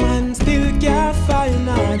poor man still can't find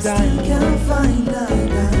a dime. Can't find a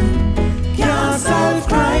dime. Can't solve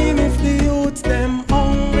crime if the youth them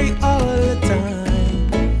hungry all the time.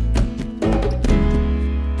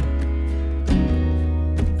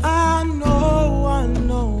 I know.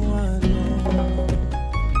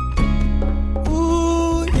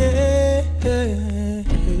 Ooh, yeah.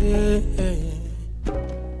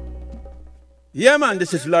 Yeah, man,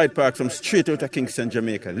 this is Lloyd Parks from straight out of Kingston,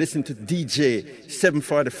 Jamaica. Listen to DJ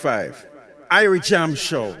 745, Irie Jamms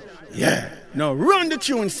Show. Yeah, now run the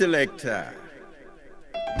tune selector.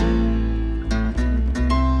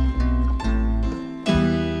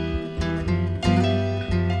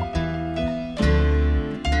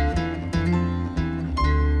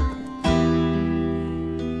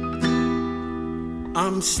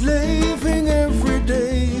 I'm slaving every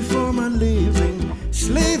day for my living,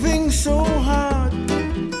 slaving so hard.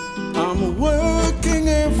 I'm working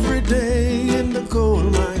every day in the coal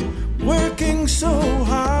mine, working so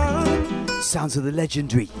hard. Sounds of the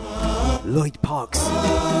legendary Lloyd Parks.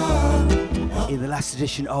 In the last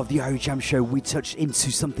edition of the Irie Jamms Show, we touched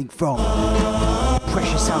into something from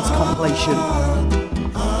Precious Sounds compilation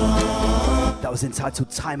that was entitled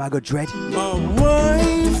Time I Got Dread. My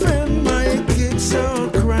wife and my kids are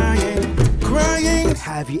crying.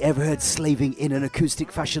 Have you ever heard slaving in an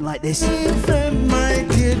acoustic fashion like this? And my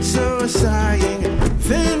kids are sighing.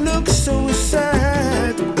 They look so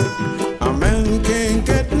sad. A man can't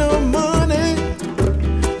get no money.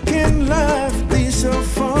 Can life be so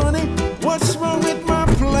funny? What's wrong with my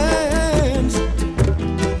plans?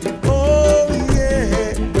 Oh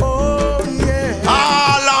yeah.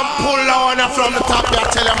 All I'm pull on from the top, I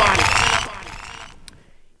tell you, man.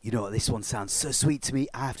 You know what, this one sounds so sweet to me,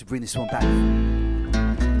 I have to bring this one back.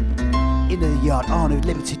 In the Yard, Arno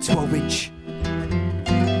Limited 12-inch.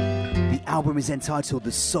 The album is entitled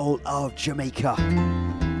The Soul of Jamaica.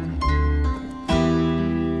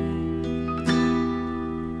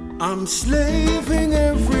 I'm slaving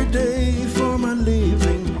every day for my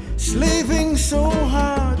living, slaving so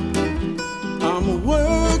hard. I'm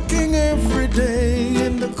working every day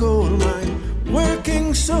in the coal mine,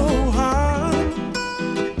 working so hard.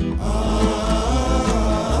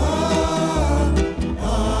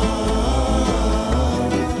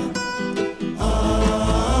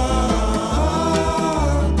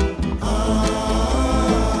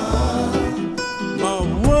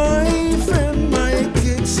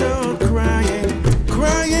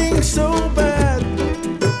 So bad,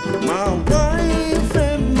 my wife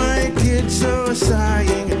and my kids are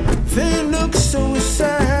sighing. They look so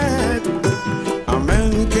sad. A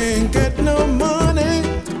man can't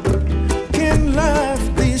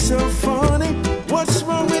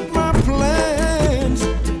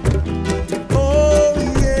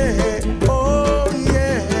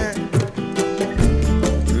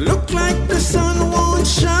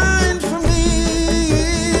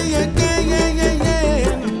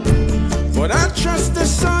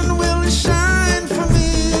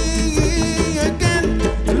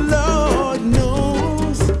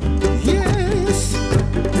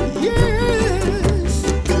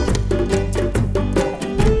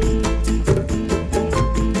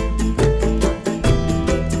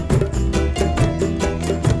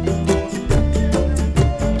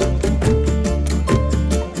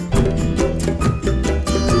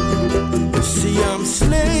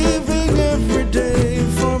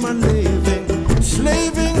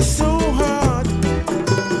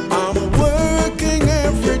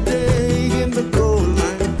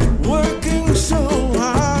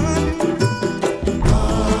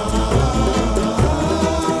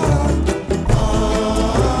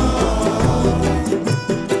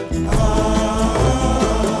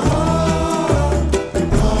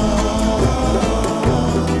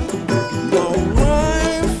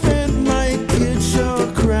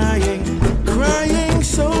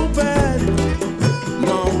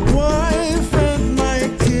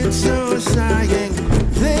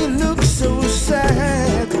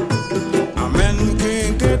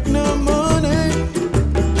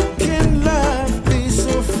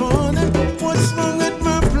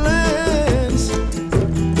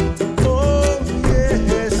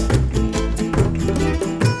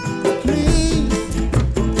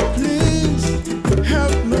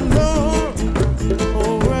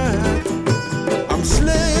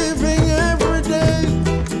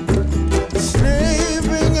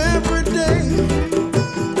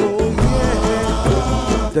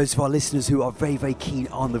Those of our listeners who are very, very keen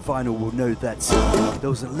on the vinyl will know that there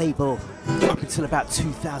was a label up until about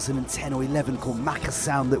 2010 or 11 called Macca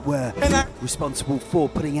Sound that were responsible for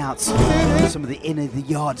putting out some of the Inner the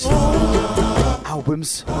Yard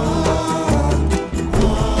albums.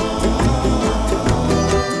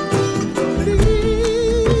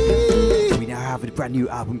 We now have a brand new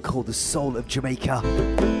album called The Soul of Jamaica,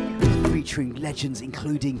 featuring legends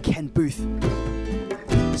including Ken Booth,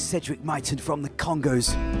 Cedric Myton from the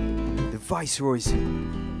Congos, the Viceroys,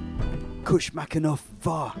 Kush Makanov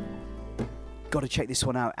Va. Gotta check this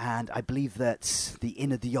one out, and I believe that the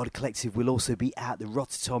Inner the Yard Collective will also be at the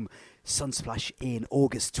Rotterdam Sunsplash in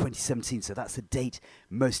August 2017, so that's a date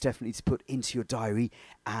most definitely to put into your diary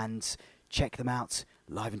and check them out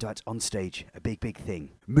live and direct on stage. A big, big thing.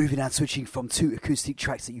 Moving on, switching from 2 acoustic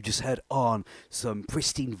tracks that you just heard on some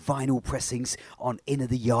pristine vinyl pressings on Inner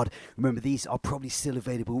the Yard. Remember, these are probably still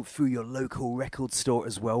available through your local record store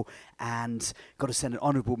as well. And got to send an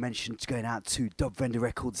honourable mention to going out to Dub Vendor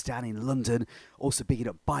Records down in London. Also bigging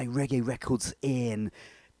up By Reggae Records in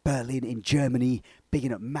Berlin in Germany.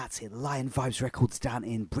 Bigging up Matt at Lion Vibes Records down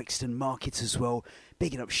in Brixton Market as well.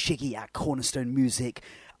 Bigging up Shiggy at Cornerstone Music.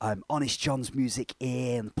 Honest John's Music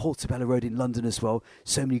in Portobello Road in London as well.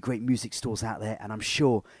 So many great music stores out there, and I'm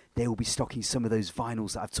sure they will be stocking some of those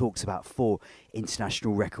vinyls that I've talked about for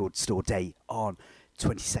International Record Store Day on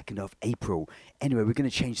 22nd of April. Anyway, we're going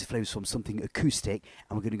to change the flavours from something acoustic,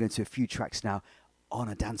 and we're going to go into a few tracks now on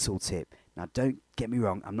a dancehall tip. Now, don't get me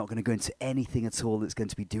wrong, I'm not going to go into anything at all that's going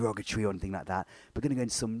to be derogatory or anything like that. We're going to go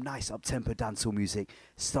into some nice up-tempo dancehall music,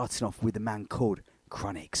 starting off with a man called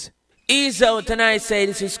Chronics. Ease out, and I say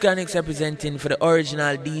this is Chronics representing for the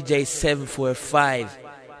original DJ 745.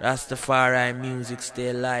 Rastafari music stay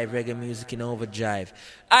alive, reggae music in overdrive.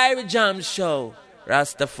 Irie Jamms Show,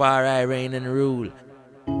 Rastafari reign and rule.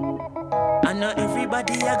 I know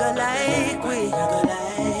everybody I go like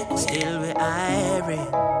we, still we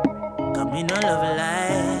Irie. Come in all love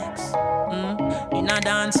likes, in a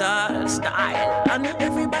dancehall style. I know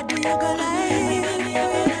everybody I go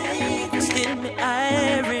like, still me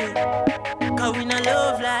Irie. Cause we not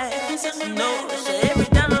love life, no. So every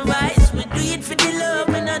time I rise, we do it for the love,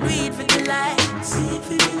 we not do it for the likes. Do it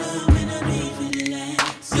for the love, we not do it for the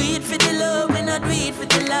likes. Do it for the love, we not do it for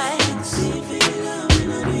the likes. Do it for the love, we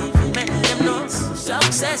not do it for the likes. Make them know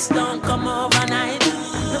success don't come overnight.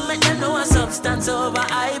 No make them know a substance over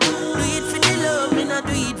hype. Do it for the love, we not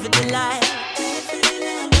do it for the likes.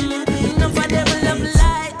 Enough of them love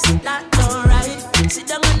likes, that don't right. Sit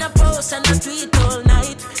down on a post and a tweet all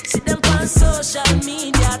night. See them on social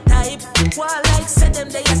media type. While like said them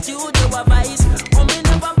they a studio advice. Oh, me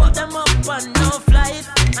never put them up on no flight.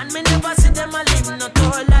 And me never see them a live no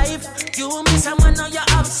tour life. You miss someone now you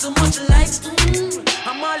have so much likes.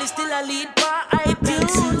 I'm always still a lead by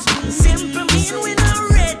iTunes. Simple mean we not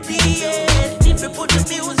ready yet. If you put the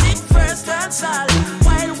music first, that's all.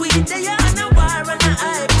 While we there on a war and a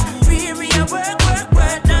hype. Free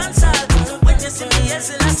work, dance all. When you see me,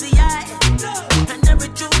 yes, I see I. And every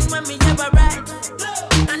tune when me ever write.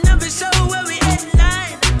 And every show where we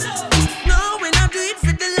headline. No, we not do it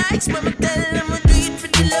for the likes, but me tell them we do it for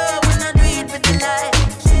the love. We not do it for the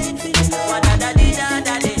likes.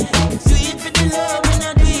 Wa-da-da-dee-da-da-dee. Do it for the love, we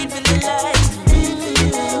not do it for the likes.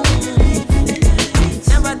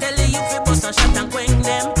 Never tell you if you bust a shot and quench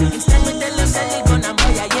them. Instead me tell you sell it gun and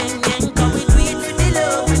buy a yen. Cause we do it for the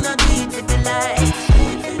love, we not do it for the likes.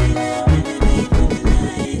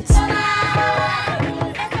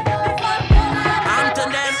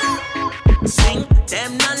 Sing,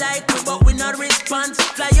 them not like we, but we not response.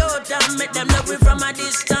 Fly out and make them love we from a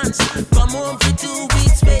distance. Come home for 2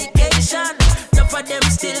 weeks vacation. Enough of them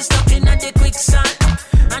still stuck in the quicksand.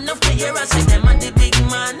 Enough to hear us say them are the big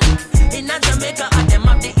man. In a Jamaica, and them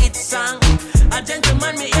have the hit song. A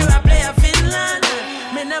gentleman, me hear a play a Finland.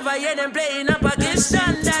 Me never hear them playing a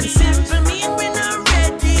Pakistan. That simple mean we not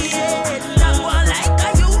ready yet. That one like a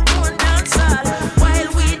you own dance all. While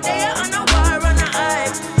we there on a war on a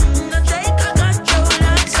hype. No take a control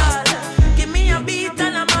and all. Give me a beat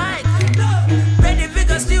and a mic. Ready for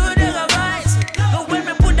the studio device. But when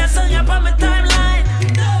me put that song up on my timeline.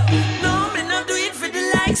 No, me not do it for the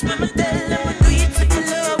likes. But me tell them we do it for the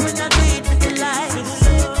love. We not do it for the likes.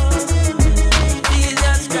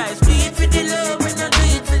 Jesus Christ, do it for the love. We not do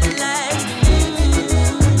it for the likes.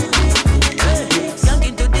 Young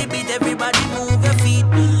into the beat, everybody move your feet.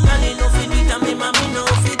 Girl, you know fi do it and me mommy know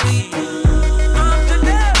fi do it. After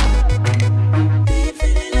them,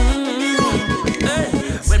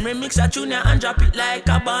 when we mix a tune and drop it like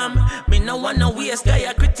a bomb. Me no wanna waste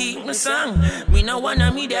guy critique my song. Me no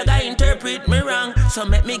wanna media guy interpret me wrong. So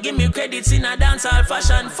make me give me credits in a dancehall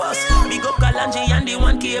fashion first. Big up Kalanji and the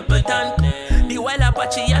one Capleton, the Wild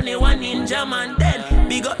Apache and the one Ninja Man. Then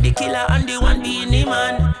big up the Killer and the one Beanie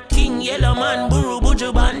Man, King Yellow Man, Buru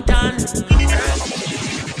Buju Bantan.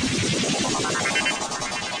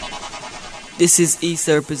 This is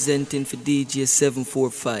Eesah representing for DJ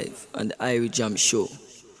 745 on the Irie Jamms Show.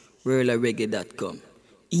 RoyalReggae.com.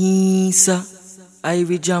 Eesah,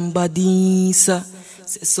 Irie Jam Badisa.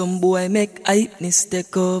 Say some boy make hypeness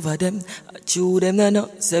take over them. I chew them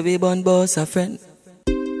no, say we born boss a friend.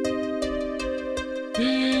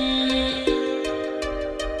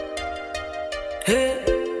 Hey.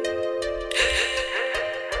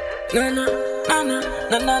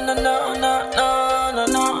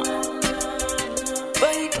 No.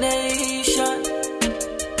 White nation.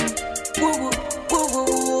 Woo.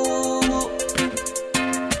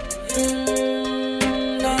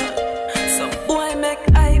 Some boy make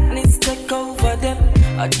hypeness take over them.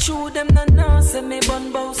 I chew them no, say me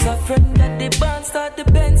bun boss a friend. That the band start the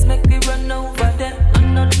Benz make me run over them.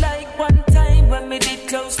 I'm not like one time when me did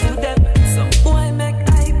close to them. Some boy make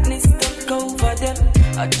hypeness take over them.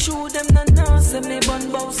 I chew them no, say me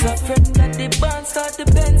bun boss a friend. That the band start the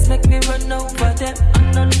Benz make me run over them.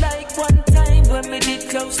 I'm not like one time when me did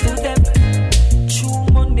close to them. Chew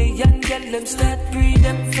money and get them start breed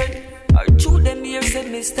them friend. I chew them here say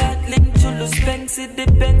me start link Julius Banks. It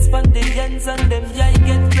depends on the ends and them yeah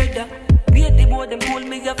get redder. Wait the boy them hold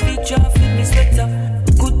me a feature fit me sweater.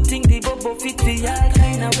 Good thing the bubble fit the all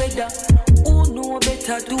kind of weather. Who know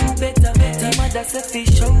better do better. The mother say fi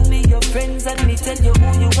show me your friends and me tell you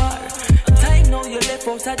who you are. Time now you left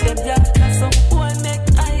out of them yeah. Some boy make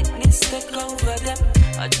hypeness take over them.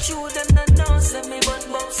 I chew them no say me but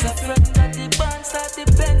boss a friend. That the band start the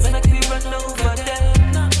Benz make me run over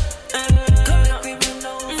them.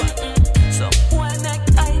 Some boy make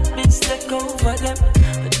hypeness take over them.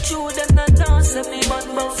 I chew them no say me but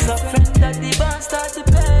boss a friend. That the band start the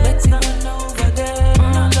Benz make me run over them.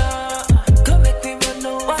 Come make me run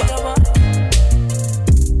over.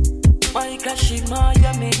 Micah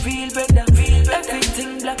Shemaiah me real brother.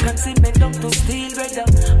 Everything black and cement down to steel brother.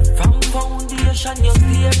 From foundation you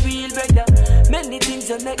stay real brother. Many things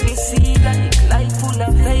you make me see like life full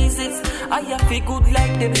of phases. I have feel good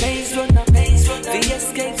like the maze runner. We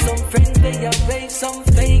escape some friends they away some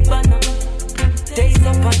fake banner. Days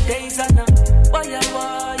up and days on why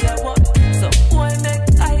what? Some boy make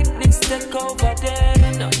hypeness take over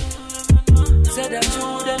them. Said I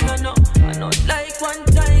chew them no. I not like one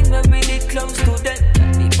time when we did close to them.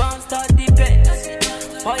 The band start the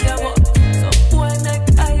Benz. Why what? Some boy make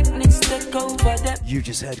hypeness take over them. You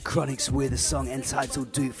just heard Chronics with a song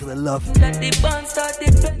entitled Do It For The Love,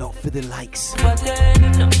 not for the likes.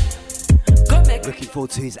 Looking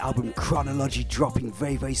forward to his album Chronology dropping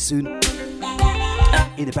very, very soon.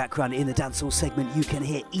 In the background, in the dancehall segment, you can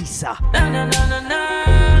hear Eesah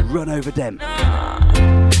Run Over Them.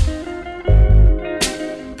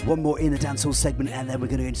 One more in the dancehall segment, and then we're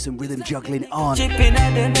going to go into some rhythm juggling on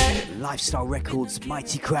Lifestyle Records'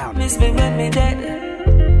 Mighty Crown. Miss me when me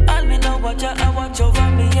dead. All me know watch I watch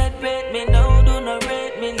over me head. Rate me now, do not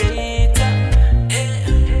rate me later.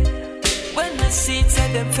 When the seats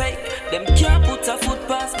say them fake, them can't put a foot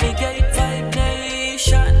past me gate. Vibe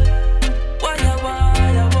Nation. Why?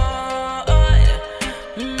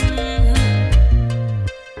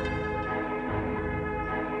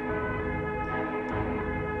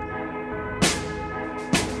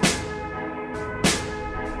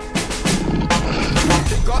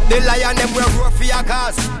 The lion them will roar for your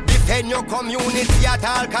cause. Defend your community at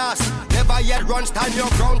all costs. Never yet run stand your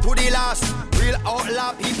ground to the last. Real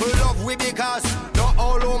outlaw people love we because no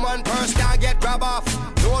old woman purse can get grab off.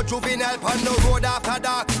 No juvenile on the road after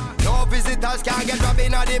dark. No visitors can get robbed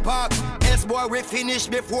in the park. Else boy we finish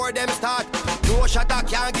before them start. No shutter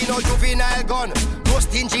can give no juvenile gun. No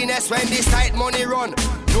stinginess when this tight money run.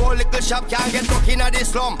 No little shop can get stuck in the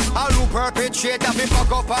slum. All who perpetrate have been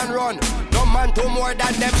fuck up and run. No man do more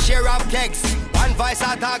than them share of kegs. One voice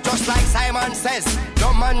attack just like Simon says.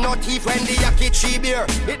 No man no thief when the yaki tree beer.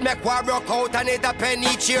 It make war broke out and it a pen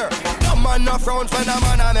each year. No man no frowns when a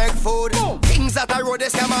man a make food. Things that a road they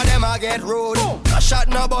scam and them a get rude. No shot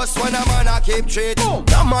no bus when a man a keep treat.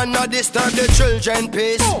 No man no disturb the children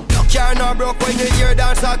peace. No car no broke when you hear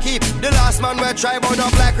dance a keep. The last man we try but no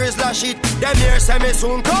black Rizla shit. Them here say me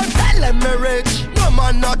soon come tell them me rich. No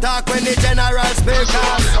man no talk when the general speak.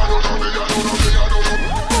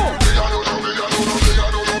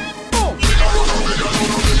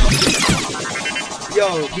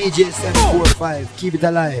 Yo, DJ 745, keep it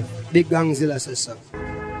alive. Big Gangzilla says so.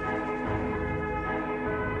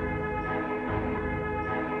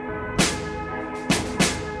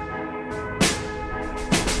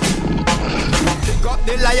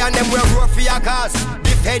 The lion them will roar for your cause.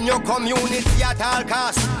 Defend your community at all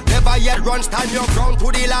costs. Never yet run, stand your ground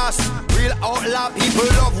to the last. Real outlaw people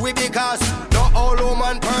love we because no old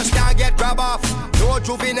woman purse can get grab off. No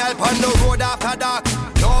juvenile on the road after dark.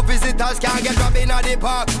 No visitors can get robbed in the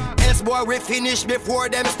park. Else boy we finish before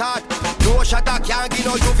them start. No shutter can give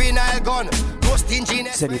no juvenile gun. No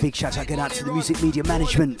stinginess. Send a big shout out going out to the music media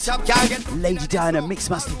management. Lady Diana,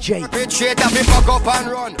 Mixmaster J. Straight up and fuck up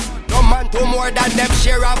and run. No man do more than them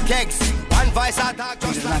share of kegs. One vice attack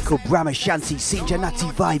just a man called Brahma Shanti, Sinja Natty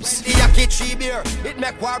Vibes. The Yaki tree beer, it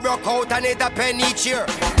make war broke out and it a penny each year.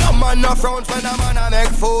 No man no frowns when a man a make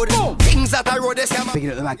food. Things that I wrote this come. Picking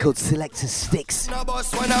up the man called Selector Sticks. No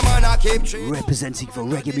boss when a man a keep tree. Representing for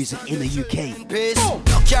reggae music in the UK.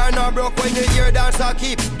 No car no broke when you hear dance a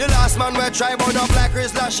keep. The last man will try but no black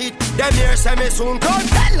Rizla sheet. Them here say me soon come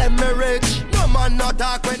tell them me rich. No man no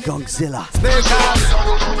talk when Gongzilla.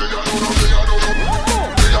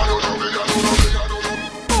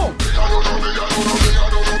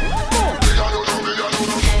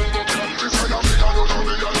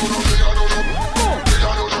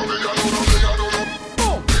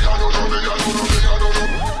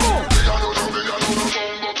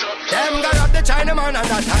 Chinaman and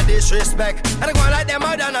that had disrespect. I don't want like them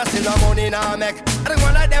a done and still no money now make. I don't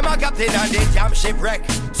want like them a captain and they jam shipwreck.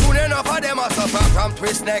 Soon enough of them a suffer from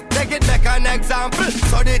twist neck. Take it make an example,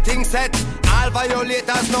 so the thing set. All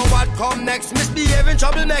violators know what come next. Misbehaving,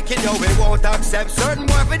 troublemaking, yo, we won't accept. Certain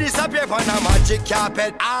boy for disappear from a magic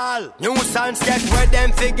carpet. All nuisance get where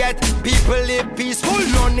them forget. People live peaceful,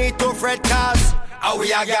 no need to fret cause how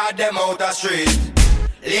we a got them out the street.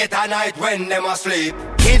 Late at night when them asleep.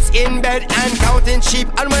 Kids in bed and counting sheep.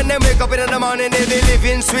 And when they wake up in the morning they be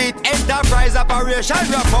living sweet. Enterprise operation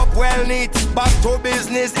wrap up well neat. Back to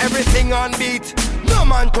business, everything on beat. No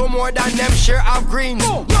man to more than them share of green.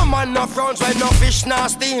 No man no frowns when no fish no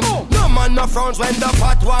steam. No man no frowns when the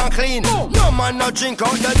pot won't clean. No man no drink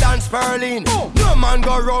out the dance Perlin. No man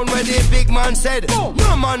go round where the big man said.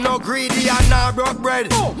 No man no greedy and no broke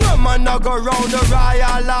bread. No man no go round the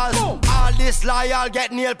royal laws. All this loyal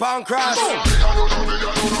get nail pan cross.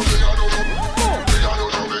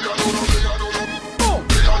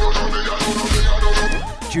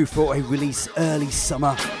 Due for a release early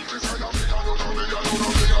summer.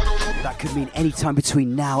 That could mean any time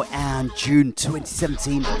between now and June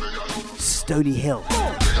 2017. Stony Hill.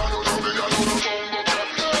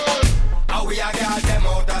 How we a got them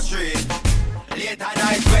out the street. Late at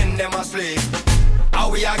night when them asleep. How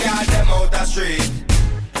we a got them out the street.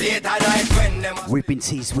 Late at night when them asleep. We've been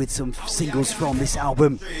teased with some singles from this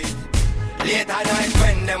album. Late at night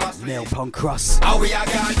when them asleep. Nail Punk Cross. How we a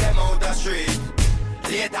got them out the street.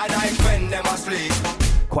 Late at night when them asleep.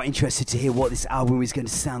 Quite interested to hear what this album is going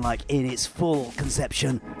to sound like in its full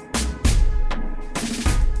conception.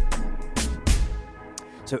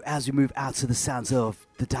 So as we move out to the sounds of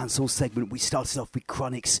the dancehall segment, we started off with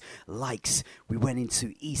Chronic's Likes. We went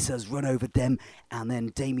into Eesah's Run Over Them, and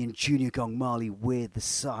then Damien Jr. Gong Marley with the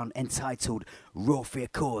song entitled Raw for Your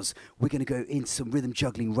Cause. We're going to go into some rhythm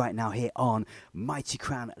juggling right now here on Mighty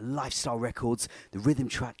Crown Lifestyle Records. The rhythm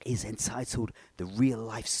track is entitled The Real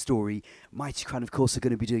Life Story. Mighty Crown, of course, are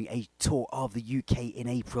going to be doing a tour of the UK in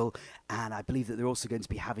April, and I believe that they're also going to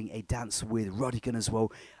be having a dance with Rodigan as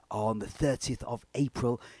well on the 30th of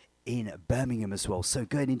April in Birmingham as well. So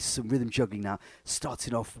going into some rhythm juggling now,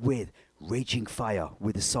 starting off with Raging Fyah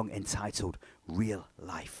with a song entitled Real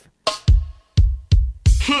Life.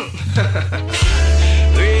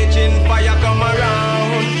 Raging fire come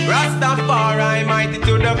around, Rastafari mighty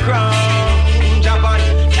to the crown. Japan,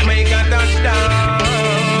 Jamaica touchdown.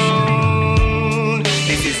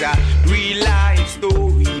 This is a real life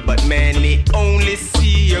story, but many only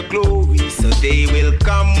see your glory. So they will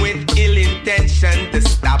come with ill intention to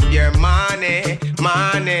stop your money.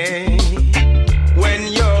 When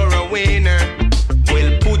you're a winner,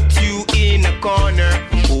 we'll put you in a corner,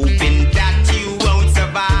 hoping that you won't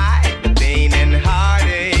survive the pain and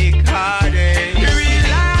heartache. Real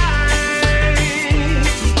life,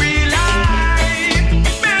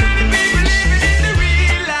 many people living in the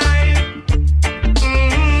real life.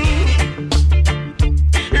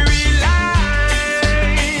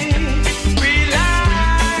 Real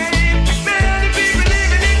life, many people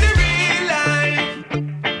living in the real life.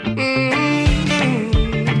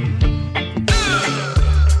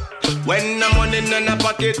 When I'm money in a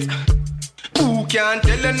pocket, who can't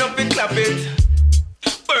tell enough to clap it?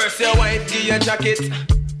 First your wife give you a jacket,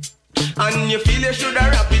 and you feel you shoulda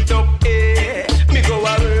wrap it up. Eh? Me go a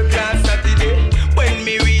work last Saturday. When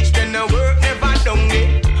me reach then I work never done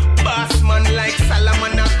me. Boss man like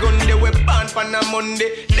Solomon a gun, they we born on a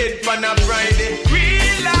Monday, dead on a Friday. Real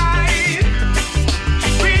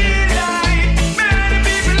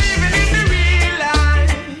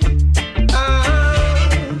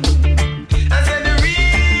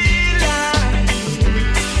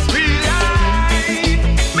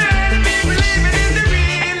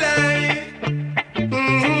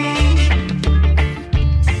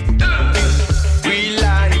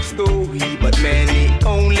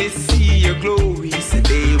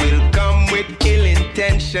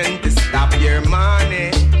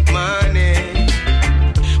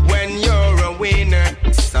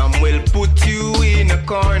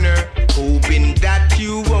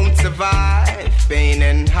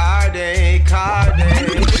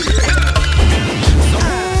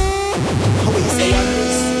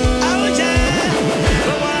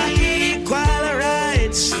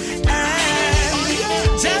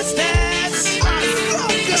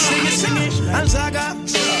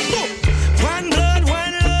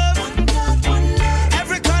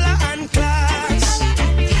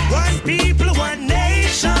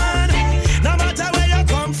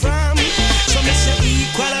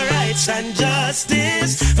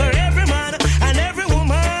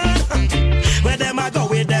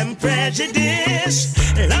prejudice.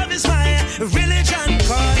 Love is my religion,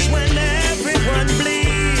 cause when everyone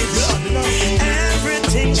bleeds,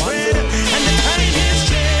 everything's red, and the time is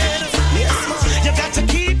dread. You got to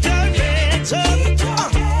keep your heads up,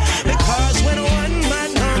 because when one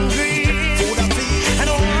man hungry and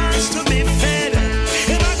wants to be fed,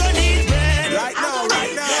 him I gonna need bread right now.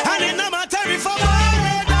 And it no matter if I'm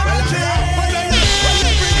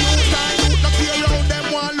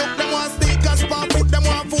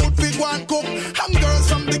cook. And girls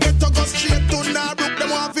from the ghetto go straight to Narbrook. Them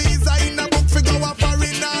want visa in a book, figure a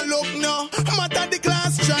foreign and look no. Matter the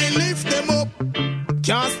class, try lift them up.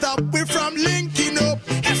 Can't stop we from linking up.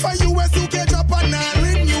 If a US UK Japan or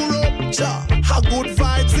in Europe, how good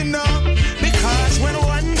vibes enough. Because when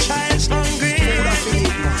one child's hungry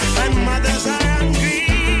and mothers are hungry,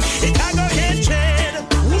 it can go get trade.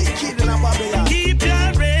 Keep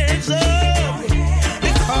your heads up,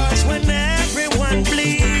 because when everyone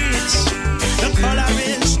bleeds, the color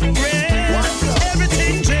is red,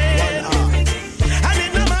 everything's red, and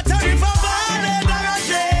it no matter if I'm bad or a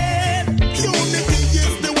dead. Unity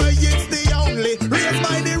is the way, it's the only. Raised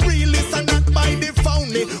by the realest and not by the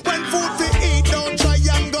phony. When food we eat, don't try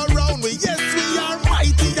and go round we. Yes, we are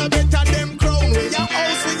mighty, you better them crown we. Your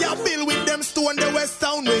house we are built with them stone, the West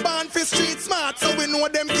Town we. Born for street smart, so we know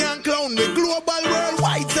them can't clown we. Global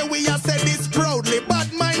worldwide, so we are said this proudly.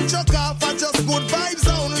 Bad mind chuck off and just good vibes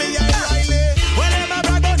only.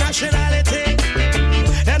 Nationality,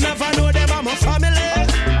 them never know them I'm a family.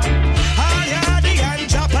 All Yardi and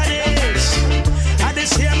Japanese are the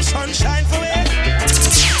same sunshine for it.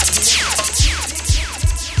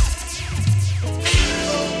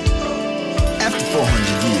 After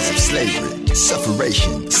 400 years of slavery,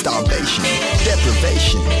 sufferation, starvation,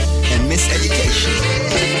 deprivation, and miseducation.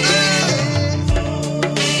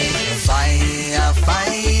 Fire,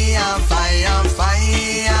 fire, fire,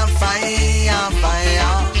 fire, fire,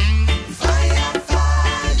 fire.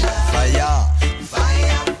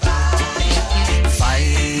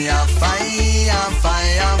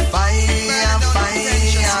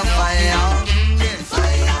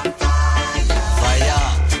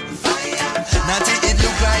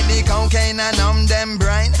 And them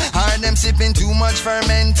brine, are them sipping too much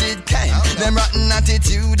fermented kind. Them rotten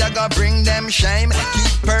attitude that got bring them shame.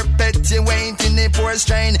 Keep perpetuating the poor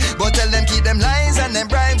strain, but tell them keep them lies and them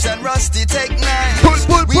bribes and rusty take nine.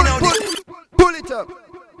 Pull it up.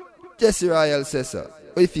 Jesse Royal says so.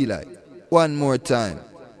 What you feel like? One more time.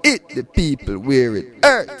 Hit the people where it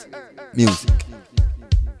hurts. Music.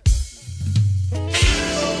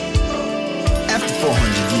 After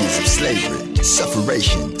 400 years of slavery,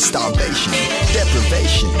 sufferation, starvation,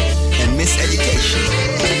 deprivation, and miseducation.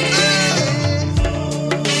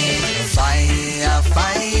 Fire,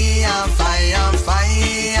 fire, fire,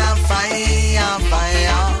 fire, fire,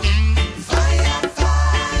 fire. Fire,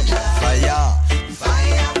 fire,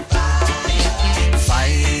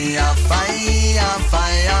 fire, fire,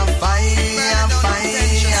 fire, fire, fire, fire,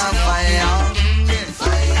 fire.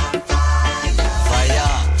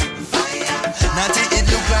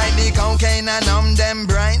 Cocaine and them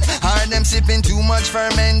brine, are them sipping too much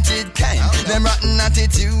fermented kind. Them rotten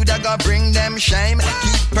attitude that got bring them shame.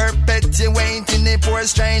 Keep perpetuating the poor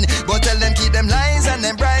strain, but tell them keep them lies and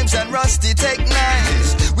them bribes and rusty take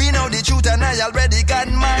nines. We know the truth and I already got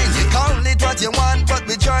mine. You call it what you want, but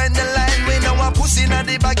we join the line. We know a pussy not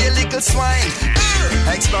the baggy little swine.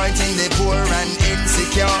 Exploiting the poor and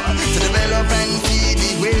insecure to develop and feed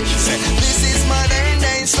the wish. This is modern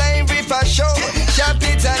day slavery for sure.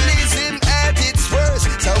 Capitalism at its worst.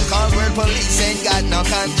 So-called world police ain't got no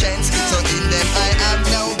conscience, so in them I have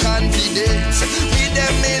no confidence. With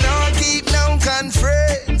them me don't keep no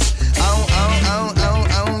conference. Oh, oh, oh, oh,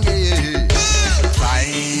 oh, yeah.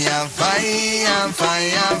 Fire, fire,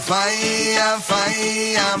 fire, fire,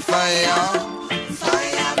 fire, fire.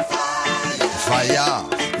 Fire, fire,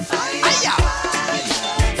 fire.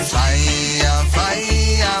 Fire,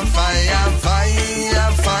 fire, fire,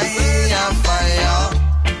 fire, fire, fire.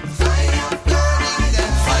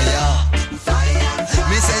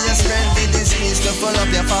 To full up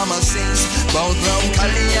your pharmacies, both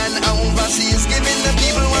locally and overseas, giving the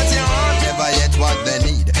people what you want, never yet what they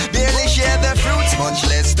need. Barely share the fruits, much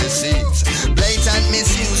less the seeds. Blatant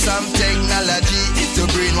misuse of technology to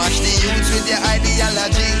brainwash the youth with their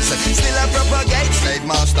ideologies. Still a propagate slave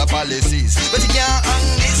master policies, but you can't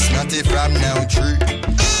hang this nutty from no tree.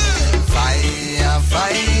 Fire,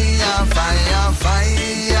 fire, fire, fire,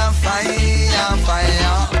 fire,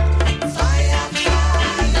 fire.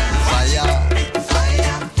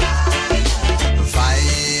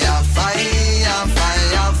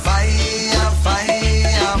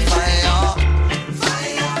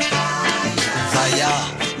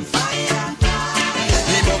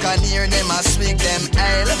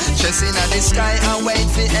 chest in the sky and wait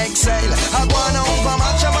for exhale. I wanna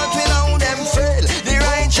overmatch but without them fail. The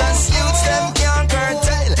righteous youths them can't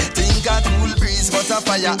curtail. Think a cool breeze but a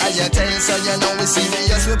fire at your tail. So you know we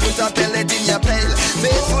serious, we put a pellet in your pail.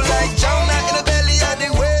 Faithful like Jonah in the belly of the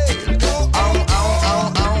whale. Ow, ow,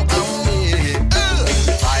 ow, ow, ow, yeah.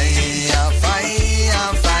 Fire,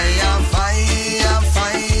 fire, fire, fire, fire,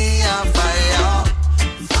 fire,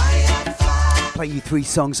 fire, fire. Play you 3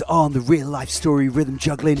 songs on the Real Life Story Rhythm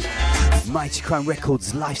Juggling, Mighty Crown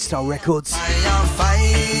Records, Lifestyle Records.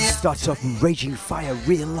 Started off with Raging Fyah,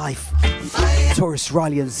 Real Life. Taurus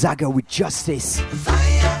Riley and Zaga with Justice.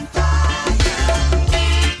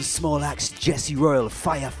 The Small Axe, Jesse Royal,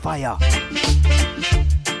 Fire, Fire.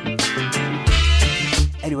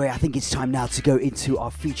 Anyway, I think it's time now to go into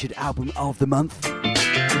our featured album of the month.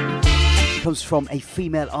 It comes from a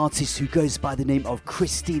female artist who goes by the name of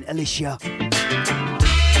Kristine Alicia.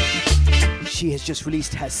 She has just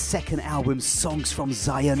released her second album, Songs from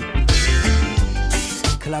Zion,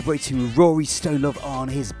 collaborating with Rory Stonelove on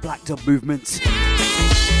his BlackDub movement.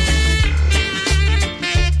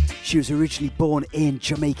 She was originally born in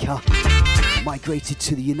Jamaica, migrated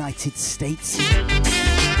to the United States.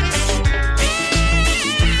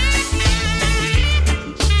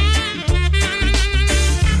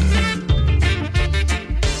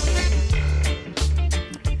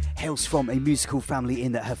 Hails from a musical family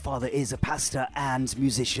in that her father is a pastor and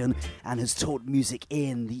musician and has taught music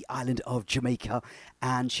in the island of Jamaica,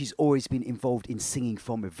 and she's always been involved in singing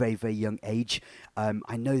from a very, very young age.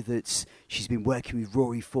 I know that she's been working with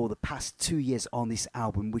Rory for the past 2 years on this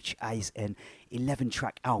album, which is an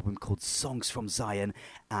 11-track album called Songs from Zion,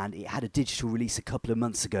 and it had a digital release a couple of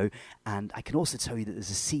months ago, and I can also tell you that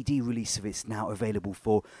there's a CD release of it now available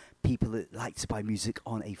for people that like to buy music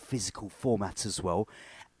on a physical format as well.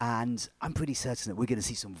 And I'm pretty certain that we're going to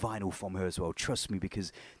see some vinyl from her as well. Trust me,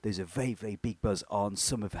 because there's a very, very big buzz on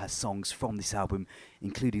some of her songs from this album,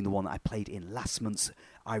 including the one that I played in last month's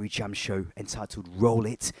Irie Jamms Show entitled Roll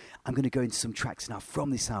It. I'm going to go into some tracks now from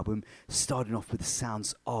this album, starting off with the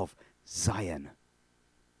sounds of Zion.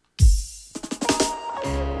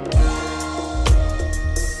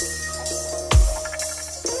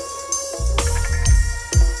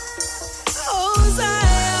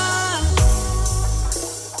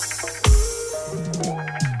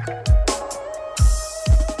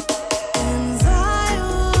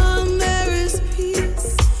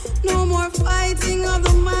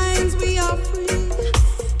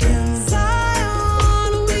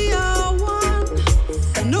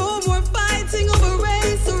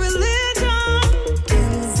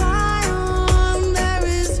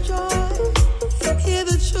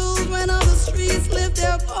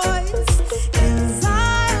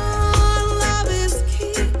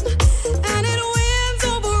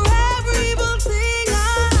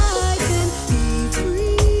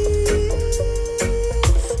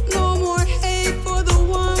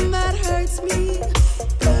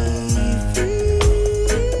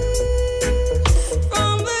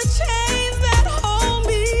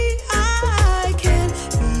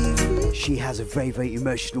 A very, very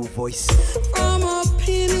emotional voice. From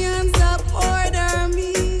opinions that order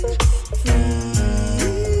me free.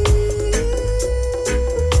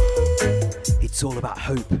 It's all about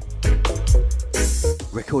hope.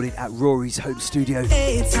 Recorded at Rory's home studio.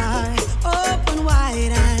 Gates are open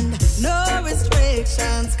wide and no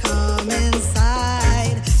restrictions come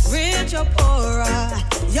inside. Rich or poorer,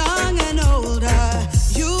 young and older,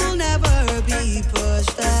 you'll never be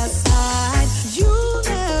pushed aside. You'll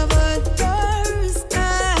never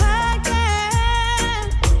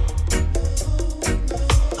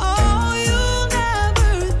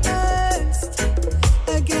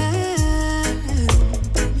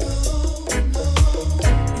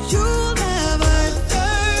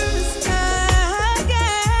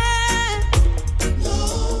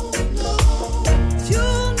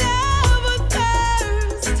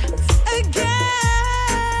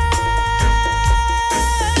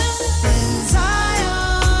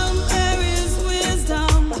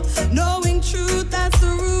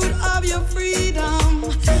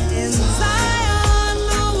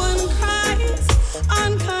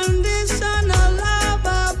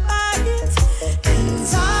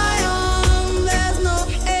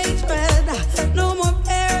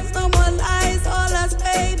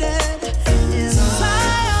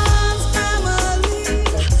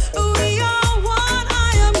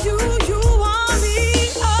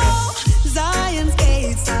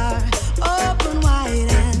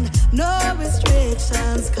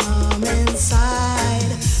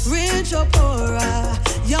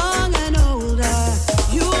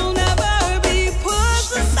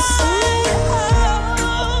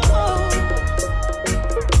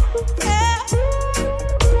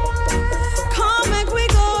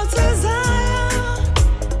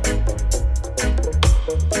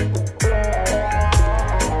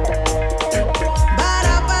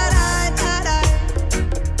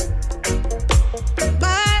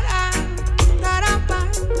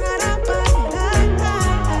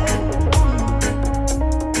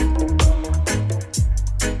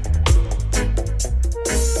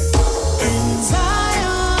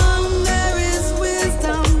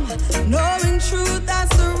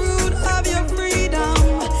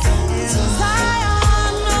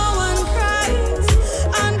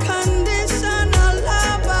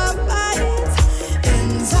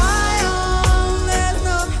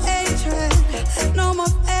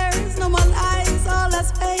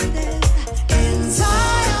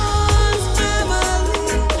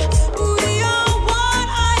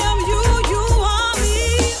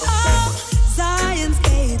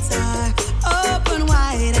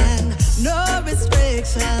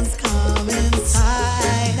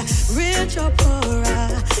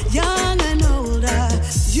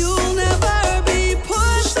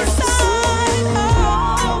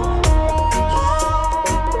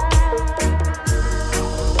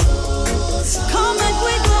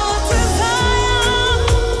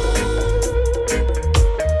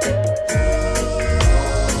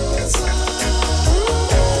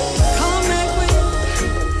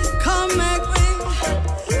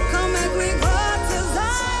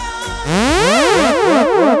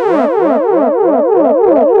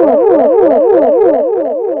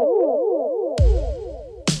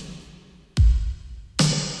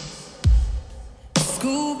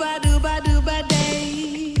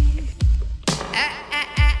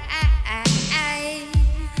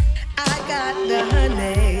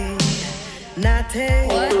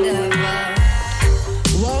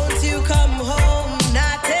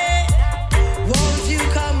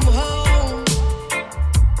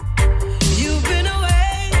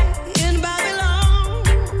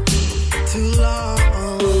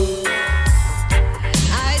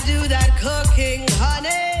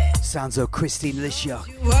Sounds of Kristine Alicia,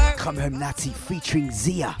 Come Home Natty featuring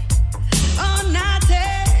Xia.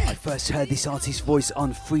 I first heard this artist's voice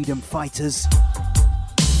on Freedom Fighters.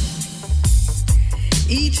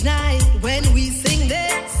 Each night when we sing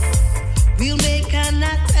this, we'll make an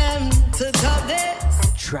attempt to top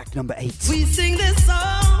this. Track number 8. We sing this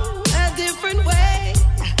song a different way.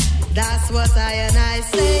 That's what I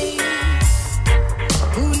say.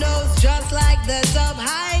 Who knows, just like the dub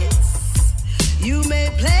heights, you may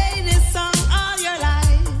play this song all your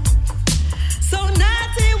life. So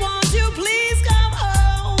Natty, won't you please come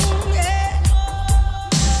home? Yeah.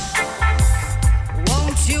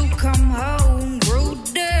 Won't you come home,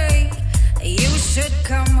 Rudy? You should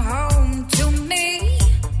come home to me.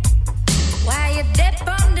 Why you dip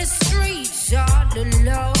on the streets all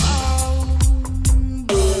alone?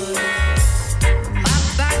 My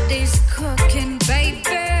body's cooking, baby.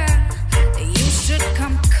 You should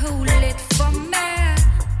come cool it for me.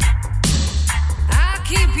 I'll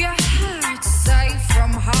keep your heart safe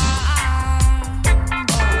from harm.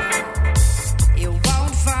 You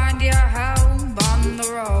won't find your home on the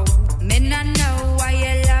road. Me not know why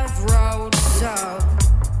you love road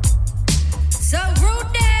so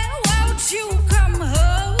Rudy, won't you come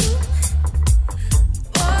home?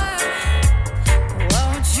 Oh,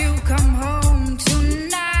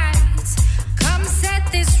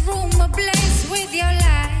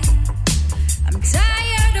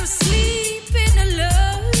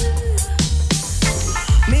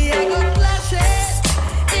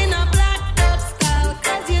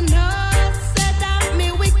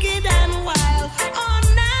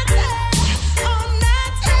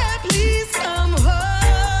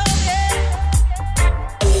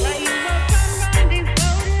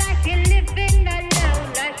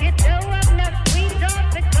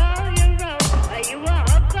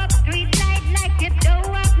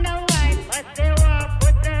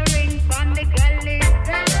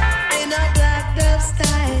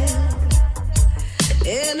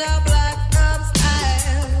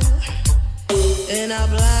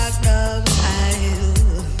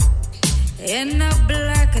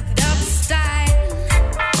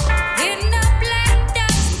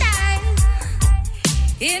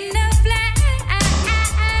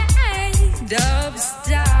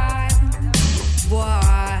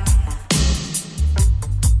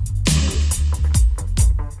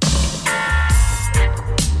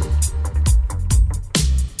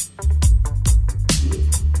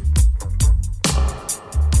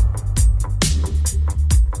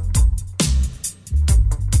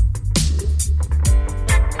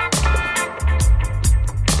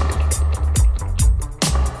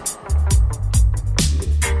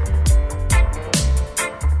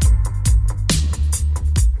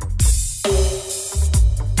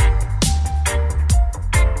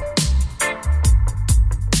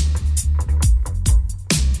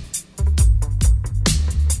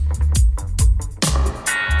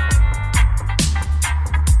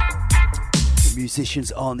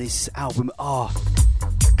 musicians on this album are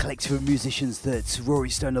a collective of musicians that Rory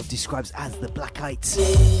Stonelove describes as the Blackites.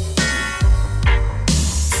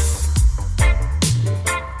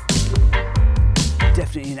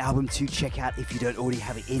 Definitely an album to check out if you don't already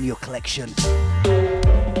have it in your collection.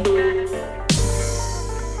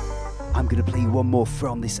 I'm going to play you one more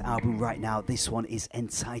from this album right now. This one is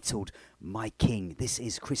entitled My King. This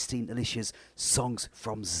is Kristine Alicia's Songs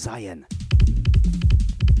from Zion.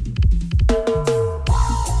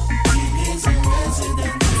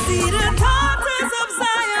 See the daughters of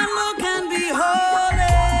Zion, look and behold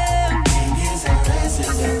him.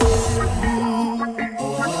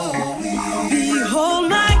 Behold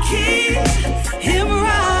my King, him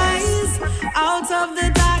rise out of the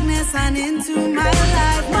darkness and into my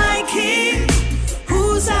life. My King,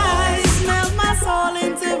 whose eyes melt my soul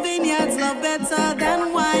into vineyards, love better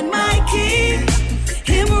than wine. My King,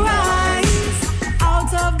 him rise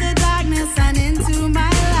out of the darkness and into my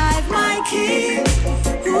life. My King,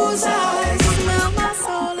 whose eyes melt my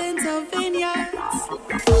soul into vineyards.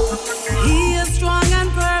 He is strong and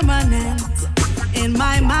permanent, in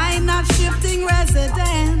my mind not shifting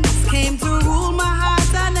residence. Came to rule my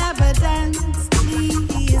heart and evidence.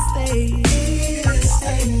 He is staying.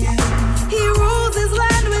 He rules his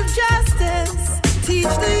land with justice.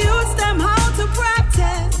 Teach the youth them how to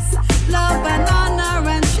practice love and honor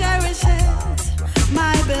and cherish it.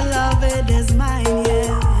 My beloved is mine,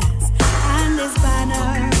 yes, and his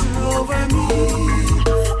banner over me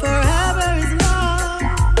forever is love.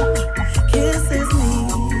 Kisses me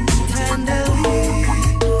tenderly.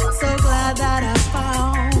 So glad that I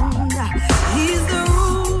found he's the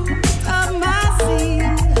root of my seed.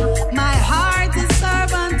 My heart is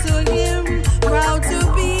servant to him. Proud to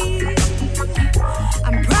be,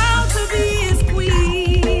 I'm proud to be his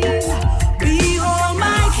queen. Behold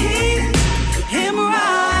my King, him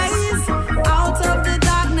rise out of the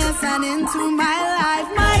darkness and into my life.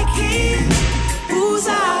 My King, whose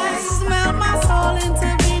eyes melt my soul into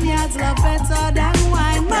vineyards, love better than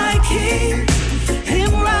wine. My King,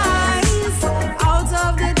 him rise out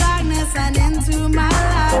of the darkness and into my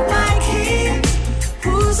life. My King,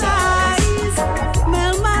 whose eyes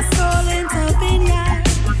melt my soul into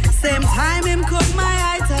vineyards. Same time him cook my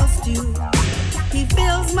ital stew. He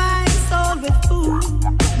fills my soul with food.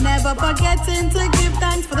 Never forgetting to give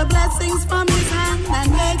thanks for the blessings from his hand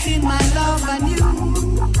and making my love anew.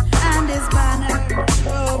 And his banner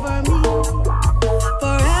over me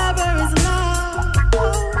forever is love. Oh,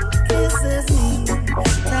 kisses me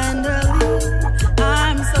tenderly.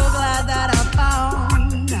 I'm so glad that I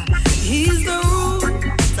found he's the root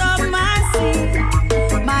of my seed.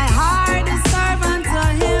 My heart is servant to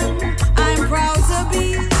him. I'm proud to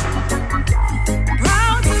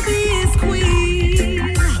be his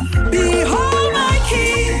queen. Behold my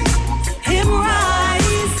King, him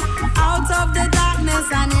rise out of the darkness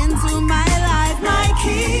and into my life. My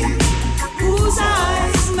King, whose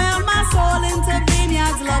eyes melt my soul into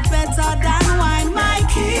vineyards, love better than wine. My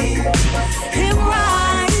King, him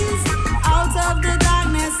rise out of the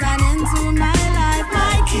darkness and into my life.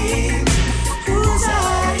 My King, whose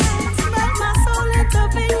eyes melt my soul into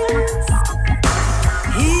vineyards.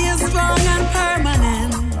 He is strong and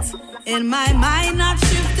permanent, in my mind not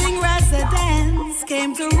shifting residence.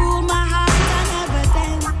 Came to rule my heart and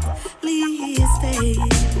evidently he is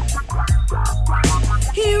staying.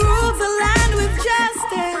 He rules the land with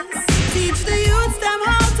justice. Teach the youths them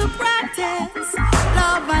how to practice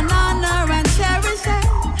love and honor and cherish it.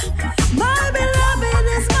 My beloved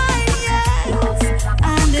is mine, yes,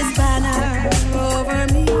 and his banner over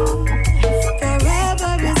me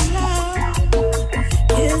forever is love.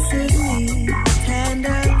 Kisses me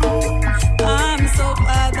tenderly. I'm so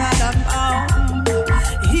glad that I found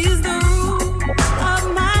he's the root of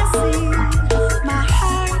my seed. My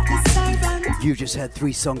heart is servant. You just heard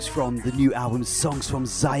 3 songs from the new album Songs from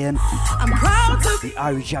Zion. I'm proud to the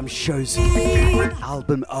Irie Jamms Show's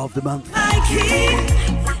album of the month. my King,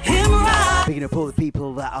 him rise Picking up all the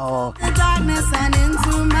people that are the darkness and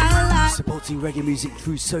into my life. supporting reggae music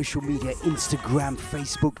through social media, Instagram,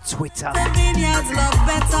 Facebook, Twitter. The vineyards love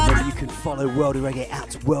better. Remember, you can follow World of Reggae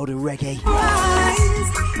at World of Reggae.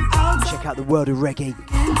 Rise out Check out the World of Reggae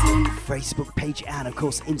Facebook page and, of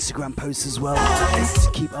course, Instagram posts as well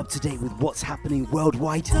to keep up to date with what's happening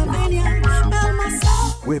worldwide.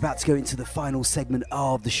 We're about to go into the final segment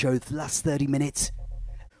of the show, the last 30 minutes.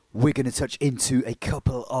 We're going to touch into a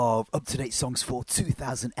couple of up-to-date songs for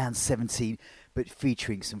 2017 but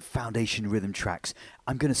featuring some foundation rhythm tracks.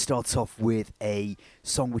 I'm going to start off with a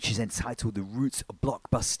song which is entitled The Roots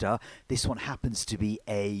Blockbuster. This one happens to be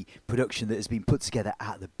a production that has been put together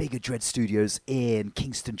at the Bigger Dread Studios in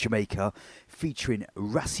Kingston, Jamaica, featuring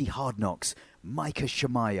Rassi Hardknocks, Micah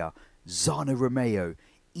Shemaiah, Xana Romeo,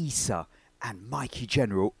 Eesah and Mikey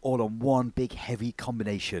General, all on one big heavy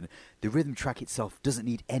combination. The rhythm track itself doesn't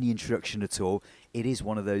need any introduction at all. It is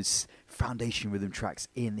one of those foundation rhythm tracks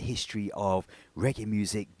in the history of reggae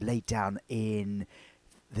music, laid down in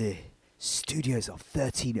the studios of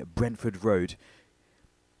 13 at Brentford Road,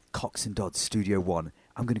 Cox and Dodds Studio 1.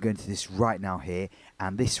 I'm going to go into this right now here,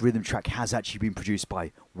 and this rhythm track has actually been produced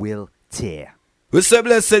by Will Tear. We say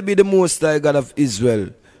blessed be the Most High God of Israel.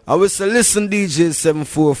 I will say listen DJ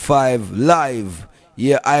 745 live.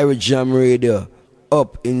 Yeah, Irie Jamms Radio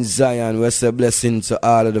up in Zion. We say blessing to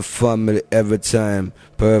all of the family every time.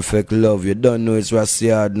 Perfect love. You don't know it's Rassi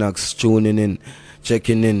Hardknocks tuning in,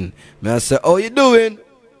 checking in. Man, I say, how you doing?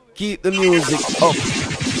 Keep the music up.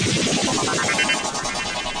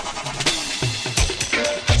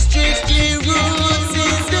 Strictly roots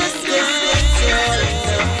is the same.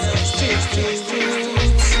 Strictly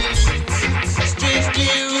roots. Strictly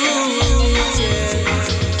roots, yeah.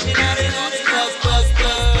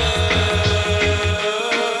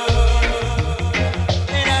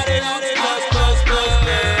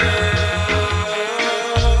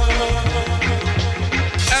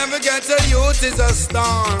 Every ghetto youth is a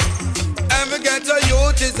star. Every ghetto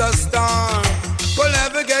youth is a star. Well,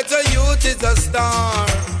 every ghetto youth is a star.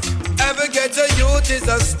 Every ghetto youth is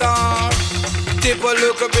a star. People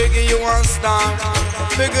look big and you want star.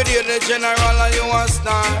 Bigger than the general and you want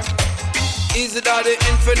star. Easy that the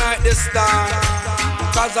infinite the star.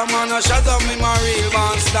 Cause I'm on a shot of me my real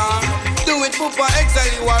born star. Do it Pupa Excel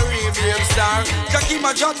you a real brave star. Jackie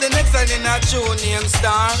my drop the next and in a true name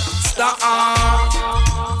star. Star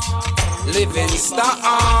living star.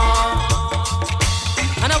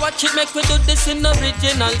 And I watch it make we do this in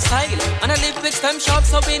original style. And I live with time sharp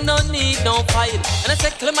so we no need no file. And I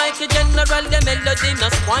say to Mikey General the melody no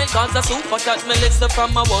spoil. Cause the super that me listen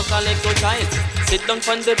from my water like no child. Sit down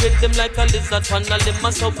on the rhythm like a lizard on a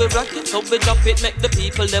limb. So we rock it, so we drop it, make the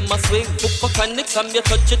people them a swing. Pupa connects and you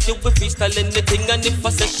touch it, you will freestyle anything. And if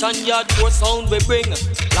a session yard more sound we bring.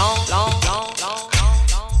 Long.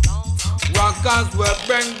 Rockers will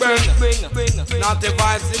bring. Not the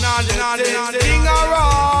vibes in all the thing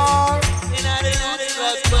around.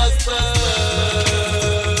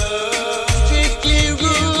 Strictly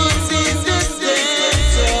roots is the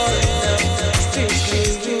same. Strictly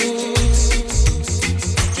roots.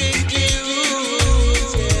 Strictly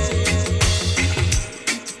roots, yeah.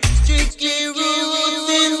 Strictly roots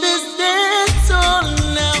in the same soul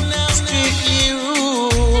now. Strictly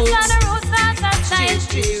roots.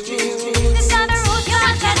 Strictly roots.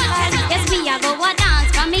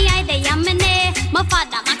 My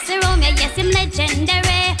father, Maxi Romeo, yes, him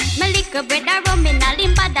legendary. My little brother, Romeo, now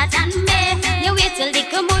him better than me. You wait till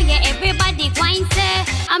little more, yeah, everybody going say.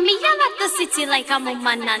 And me, I like the city like I'm a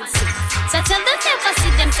man Nancy. So tell them never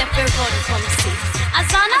see them say we run from sea. As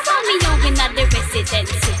long as I'm young in the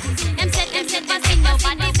residency. Them said, but see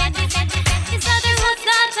nobody. It's all the road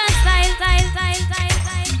that style.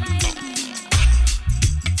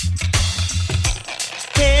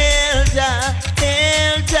 Hilda.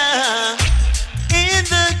 In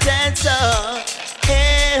the dance hall,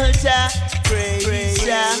 Hilda, praise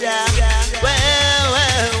Jah. Well,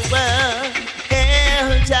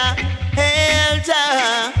 Hilda.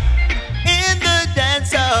 In the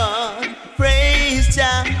dance hall, praise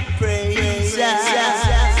Jah.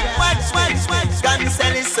 Watch. Gun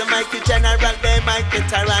selling some Mikey General, they might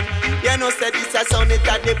get around. You know, say this a sound it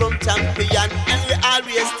at the boom champion. And we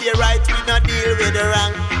always stay right, we not deal with the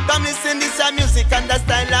wrong. Come listen, this a music and the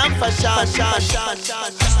style and fashion.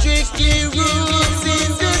 Strictly roots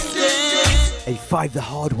is the same. A Five the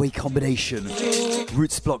Hard Way combination.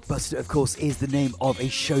 Roots Blockbuster, of course, is the name of a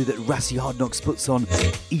show that Rassi Hardknocks puts on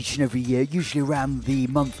each and every year, usually around the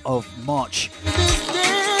month of March.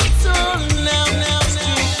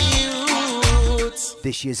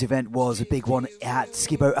 This year's event was a big one at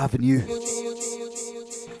Skibbo Avenue,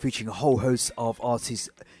 featuring a whole host of artists,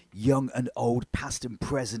 young and old, past and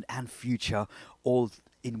present and future, all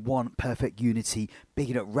in one perfect unity.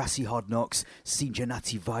 Bigging up Rassi Hardknocks, Scene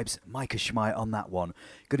Janati Vibes, Micah Shemaiah on that one.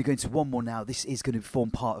 Going to go into one more now. This is going to form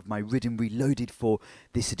part of my Riddim Reloaded for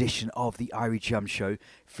this edition of the Irie Jamms Show,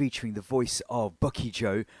 featuring the voice of Bucky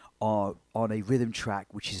Jo on a rhythm track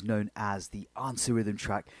which is known as the Answer rhythm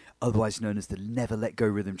track, otherwise known as the Never Let Go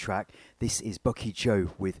rhythm track. This is Bucky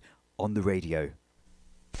Jo with On the Radio.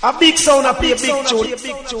 A big sound, a big tune. Turn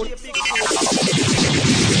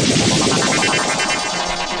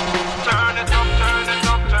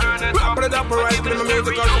it up, right to the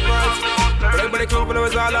musical surprise. Everybody keep it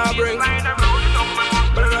with all I bring.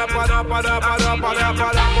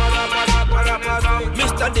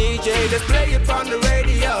 Mr. DJ, let's play it on the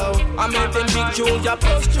radio. I make them big tunes, I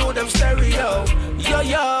post through them stereo.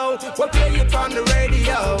 Yo, we play it on the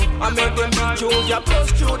radio. I make them big tunes, I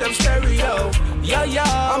post through them stereo. Yo,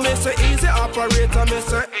 I'm Mr. Easy operator,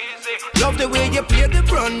 Mr. Easy. Love the way you play the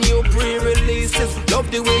brand new pre-releases. Love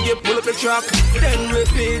the way you pull up the track, then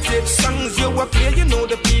repeat it. Songs you a play, you know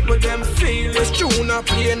the people them feel it. Tune I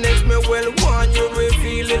play next, me well one you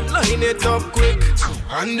reveal it. Line it up quick,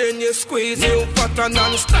 and then you squeeze it. Pattern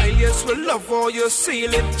and style, yes we love how you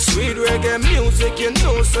seal it. Sweet reggae music, you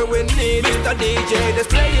know so we need it. Mr. DJ, let's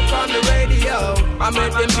play it on the radio. I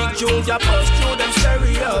make them big tunes, I post through them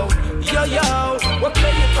stereo. Yo, we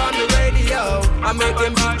play it on the radio. I make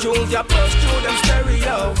them big tunes, I post through them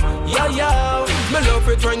stereo. Yo, me love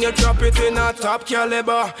it when you drop it in a top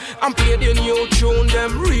caliber and play the new tune,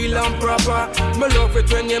 them real and proper. Me love it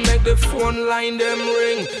when you make the phone line them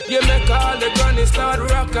ring. You make all the granny start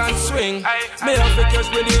rock and swing. Me have to catch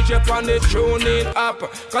me DJ on the tuning up.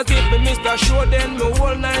 Cause if me miss the show, then me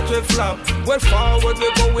whole night will flop. Well forward we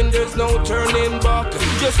going, there's no turning back.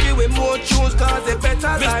 Just give me more tunes cause they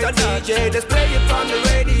better like Mr. DJ, let's play it on the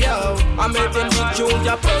radio. I make them big tunes,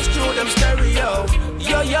 I post through them stereo.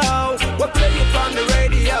 Yo, we play it on the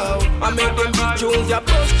radio. I make them big tunes, I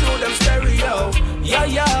post through them stereo. Yo,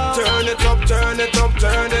 turn it up, turn it up,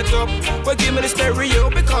 turn it up. Well, give me the stereo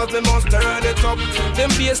because me must turn it up. Them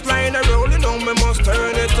bass line a roll, you know me must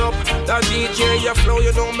turn it up. That DJ you flow,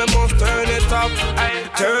 you know me must turn it up.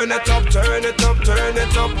 Turn it up, turn it up, turn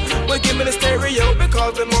it up. Well, give me the stereo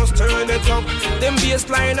because me must turn it up. Them bass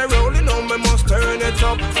line a roll, you know me must turn it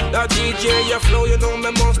up. That DJ you flow, you know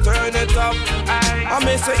me must turn it up. I'm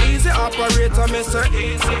Mr. Easy operator, Mr.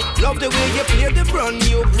 Easy. Love the way you play the brand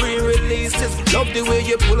new pre-releases. Love the way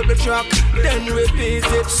you pull up the track, then repeat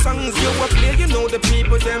it. Songs you a play, you know the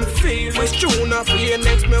people them feel. Which tune I play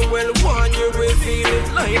next, me well one you reveal it.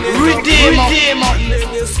 Line it Riddim, up, and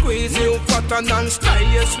then you squeeze new pattern and style.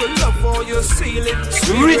 Yes, we love how you seal it.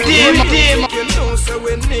 Riddim, you know so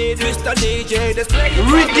we need Mr. DJ. Let's play it.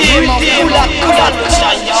 Riddim,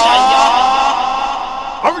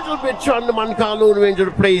 Original Betron, the man called Lone Ranger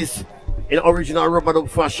the place in original rubber dub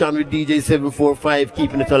fashion with DJ 745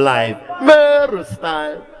 keeping it alive. Murder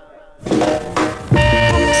style. Great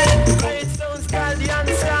sounds called the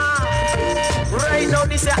answer. Right now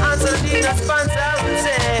this is the answer need a sponsor, I would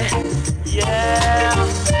say. Yeah.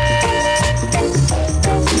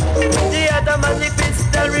 The automatic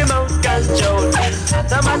pistol remote control.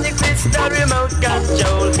 Automatic pistol remote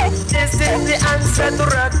control. This is the answer to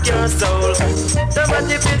rock your soul.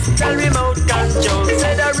 Automatic pistol remote control.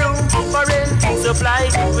 Say the room for rent supply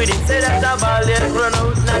with it. Say that the ball run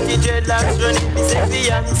out, not the dreadlocks running. Me say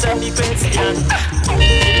the answer me question. Me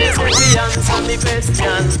say the answer me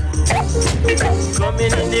question.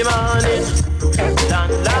 Coming in the morning,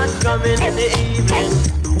 landlord coming in the evening.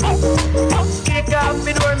 Kick off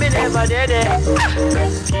the door, me never did it.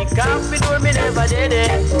 Kick off the door, me never did it.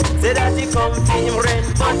 Say that he come for him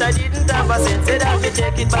rent, but I didn't have a cent. Say that me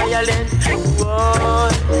take it by a length. Whoa,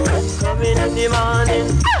 coming in the morning,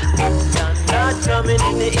 not coming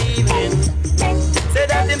in the evening. Say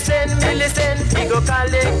that him send me listen, he go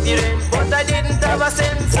collect the rent, but I didn't have a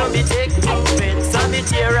cent, so me take no rent. So me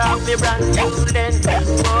tear off me brand new lens.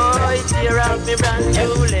 Boy, tear off me brand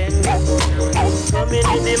new lens. Coming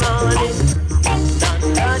in the morning,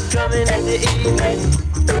 not coming in the evening.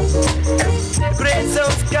 Great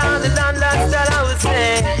sounds called the landlord that I would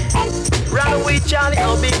say. Run away Charlie,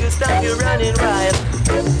 how big you stop you running wild.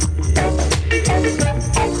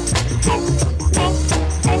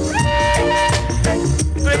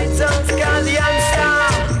 Great sounds called the answer.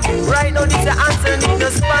 Right now this is the answer, need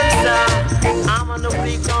a sponsor. I'm on the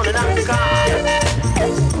playground and I'm calm.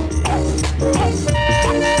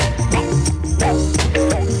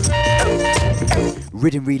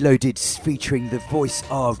 Riddim Reloaded featuring the voice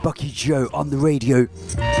of Bucky Jo on the radio.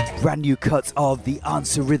 Brand new cut of the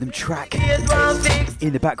Answer Rhythm track.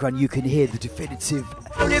 In the background you can hear the definitive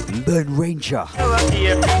Lone Ranger.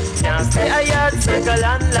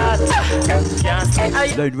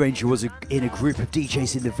 Lone Ranger was in a group of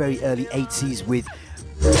DJs in the very early 80s with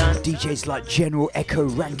DJs like General, Echo,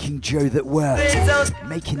 Ranking Joe that were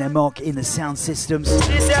making their mark in the sound systems.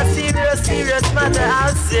 Serious matter,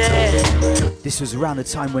 I'll say. This was around the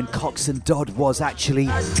time when Cox and Dodd was actually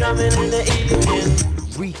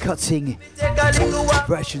recutting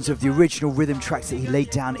versions of the original rhythm tracks that he laid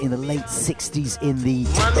down in the late 60s in the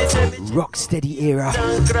rocksteady era.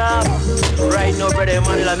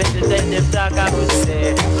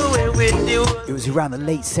 It was around the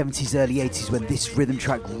late 70s, early 80s when this rhythm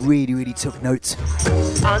track really took note.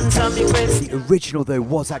 The original though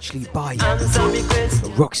was actually by a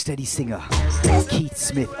rocksteady singer, Keith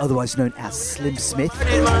Smith, otherwise known as Slim Smith.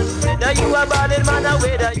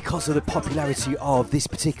 Because of the popularity of this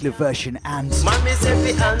particular version and the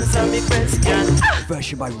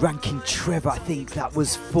version by Ranking Trevor, I think that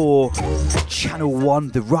was for Channel 1,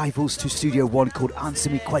 the rivals to Studio 1, called Answer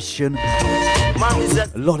Me Question.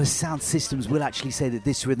 A lot of sound systems will actually say that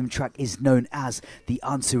this rhythm track is known as the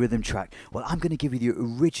Answer rhythm track. Well, I'm going to give you the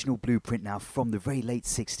original blueprint now from the very late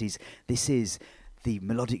 60s. This is the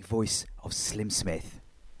melodic voice of Slim Smith.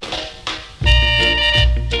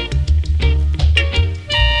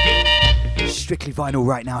 Strictly vinyl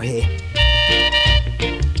right now here.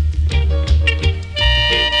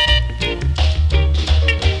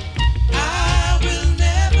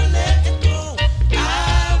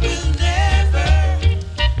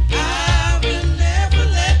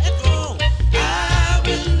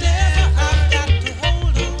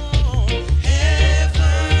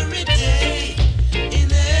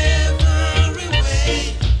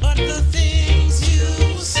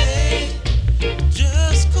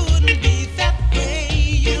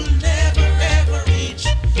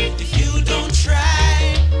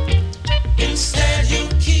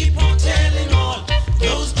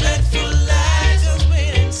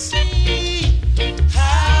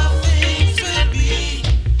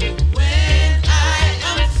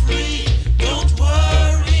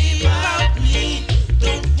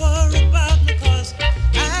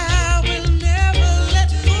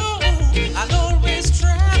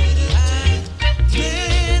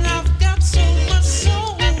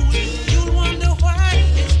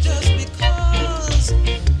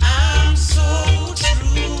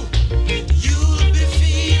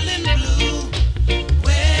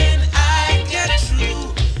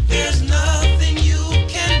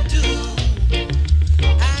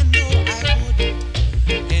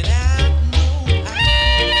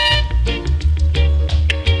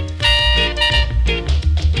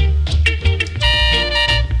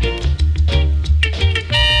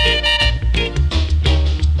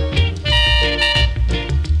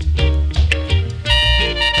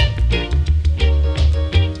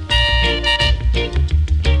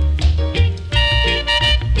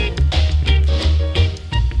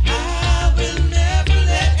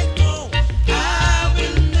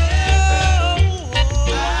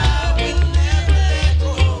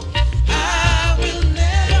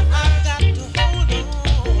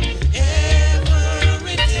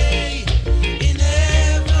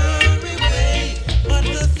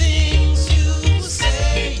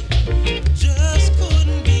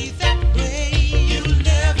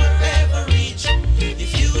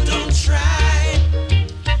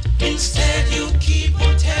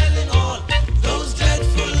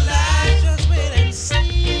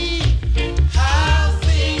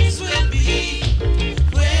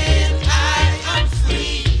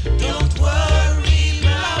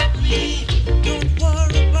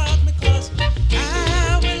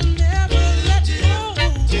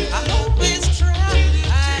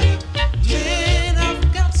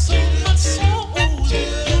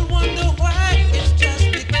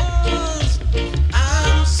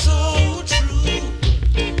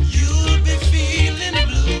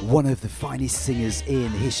 Singers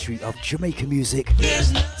in the history of Jamaican music,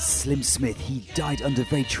 Slim Smith. He died under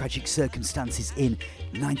very tragic circumstances in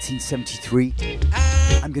 1973.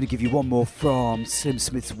 I'm going to give you one more from Slim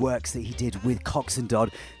Smith's works that he did with Cox and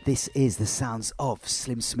Dodd. This is the sounds of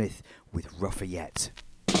Slim Smith with Rougher Yet.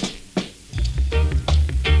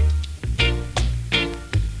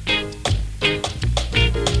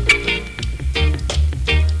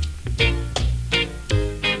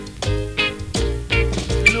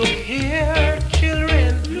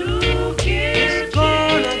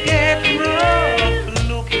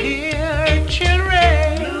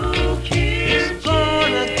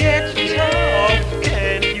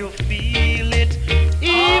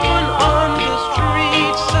 On the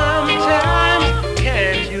street sometimes,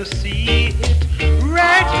 can't you see it?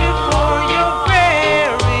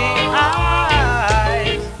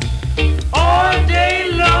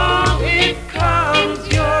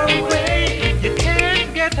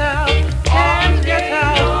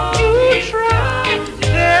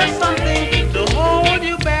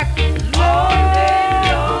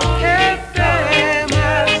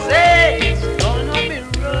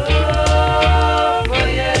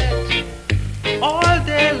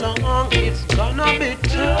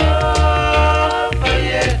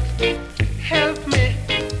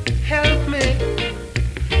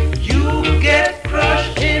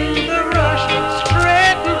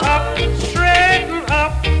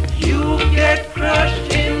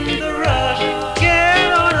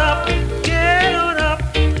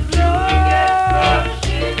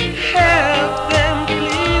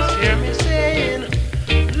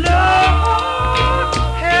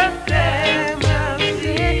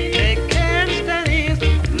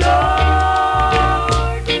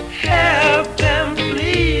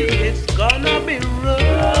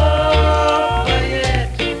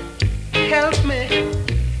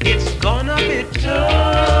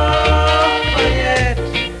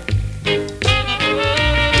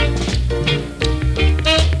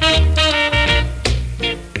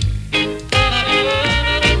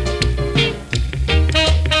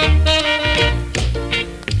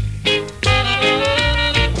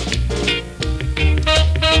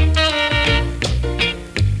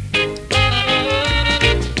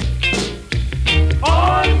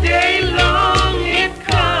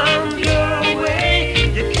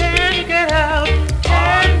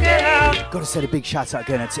 said, a big shout out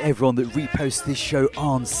going out to everyone that reposts this show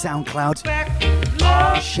on SoundCloud,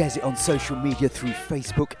 shares it on social media through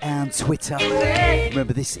Facebook and Twitter.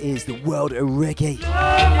 Remember, this is the world of reggae.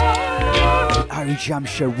 The Irie Jamms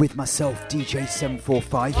Show with myself, DJ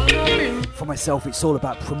 745. For myself, it's all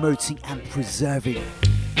about promoting and preserving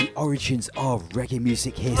the origins of reggae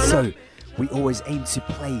music here. So we always aim to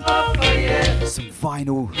play some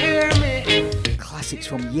vinyl classics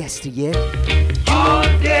from yesteryear.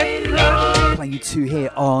 Playing you two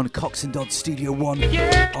here on Cox and Dodd Studio 1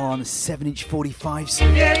 on 7-inch 45s.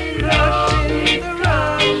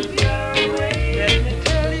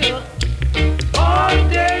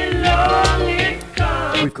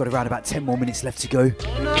 We've got around about 10 more minutes left to go.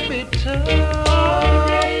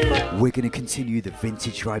 We're going to continue the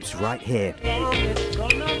vintage vibes right here.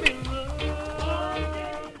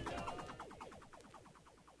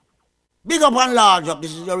 Big up and large up.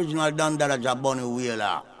 This is the original Dundaraja Bunny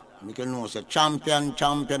Wailer. You can know, say champion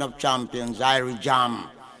of champions, Irie Jam.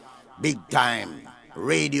 Big time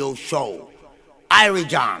radio show. Irie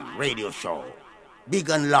Jam radio show.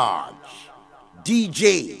 Big and large.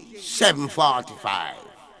 DJ 745.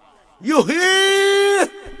 You hear?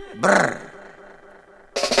 Brr.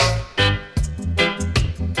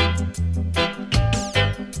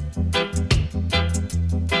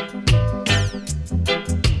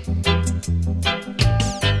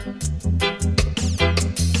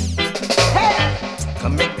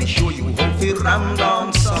 Come make me show you how to ram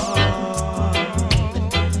down song.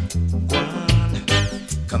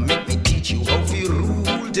 Come make me teach you how to rule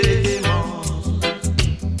them all.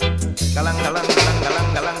 Galang, galang, galang, galang,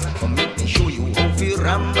 galang. Come make me show you how to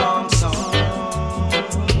ram down song.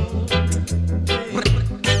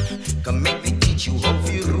 Come make me teach you how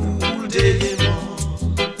to rule them all.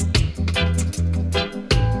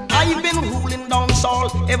 I've been ruling down Saul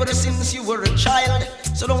ever since you were a child.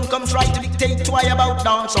 So don't come try to dictate to I about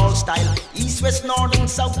dancehall style. East, west, north and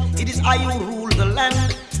south, it is I who rule the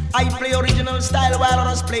land. I play original style while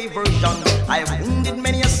others play version. I have wounded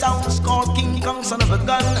many a sounds called King Kong, son of a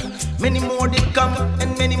gun. Many more did come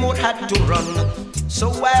and many more had to run.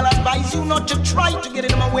 So I'll advise you not to try to get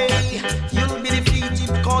in my way. You'll be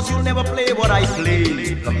defeated cause you'll never play what I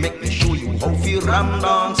play. Come make me show you how to ram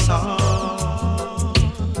dancehall.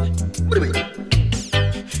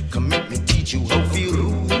 Come make me teach you how to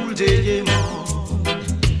rule them all.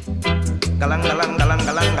 Galang, galang, galang,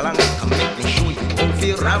 galang, galang. Come make me show you how to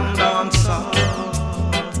ram dancehall.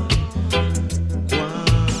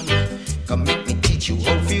 Come make me teach you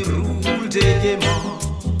how to rule them all.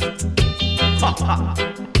 Ha ha.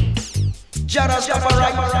 Jah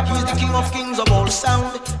Rastafari, he's the king of kings of all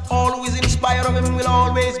sound. All who is inspired of him will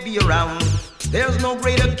always be around. There's no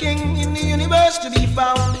greater king in the universe to be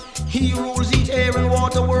found. He rules each air and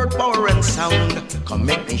water, word, power and sound. Come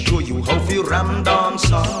make me show you how to ram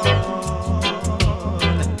dancehall.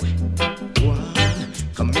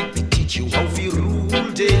 Come make me teach you how to rule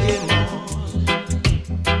them all.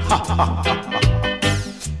 Ha ha ha.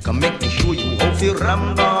 Come make me show you how to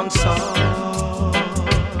ram dancehall.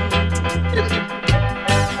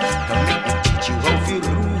 Come make me teach you how to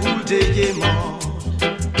rule them all.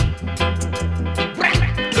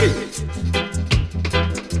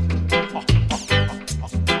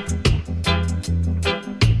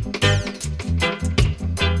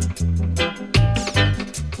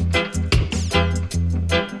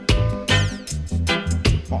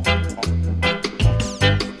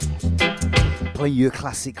 Playing you a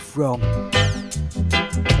classic from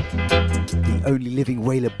the only living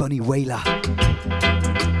wailer, Bunny Wailer.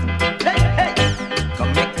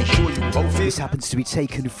 Come make me show you how this happens to be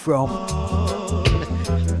taken from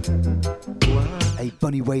a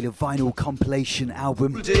Bunny Wailer vinyl compilation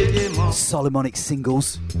album, Solomonic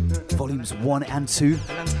Singles, volumes 1 and 2.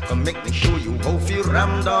 Come make me show you how to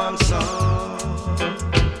ram dancehall.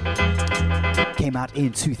 Came out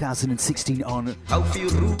in 2016 on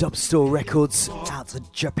Dub Store Records out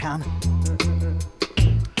of Japan.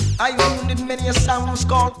 I wounded many a sounds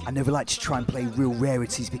called. I never like to try and play real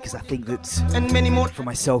rarities because I think that and many more. For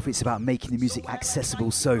myself it's about making the music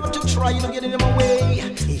accessible, so to try to get in my way.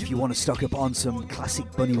 If you want to stock up on some classic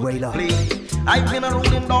Bunny Wailer, I've been a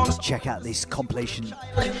rolling down. Check out this compilation.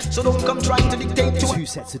 So don't come trying to dictate to 2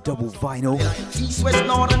 sets of double vinyl. East, west,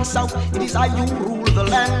 north and south, it is I who rule the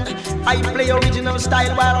land. I play original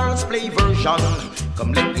style while others play version.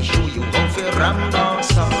 Come let me show you how to ram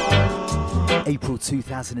dancehall. April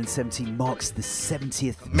 2017 marks the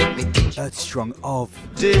 70th Earthstrong of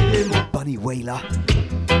Bunny Wailer.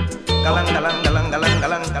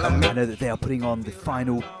 I know that they are putting on the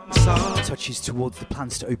final touches towards the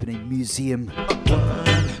plans to open a museum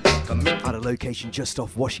At a location just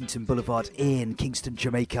off Washington Boulevard in Kingston,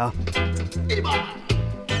 Jamaica.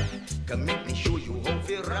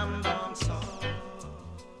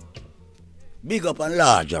 Big up and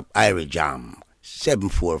large up, Irie Jam.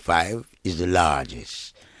 745 is the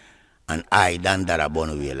largest. And I, Dandara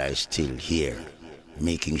Bunny Wailer, is still here,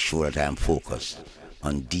 making sure that I am focused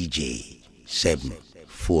on DJ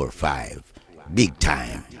 745. Big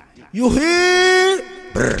time. You hear?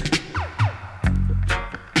 Brr.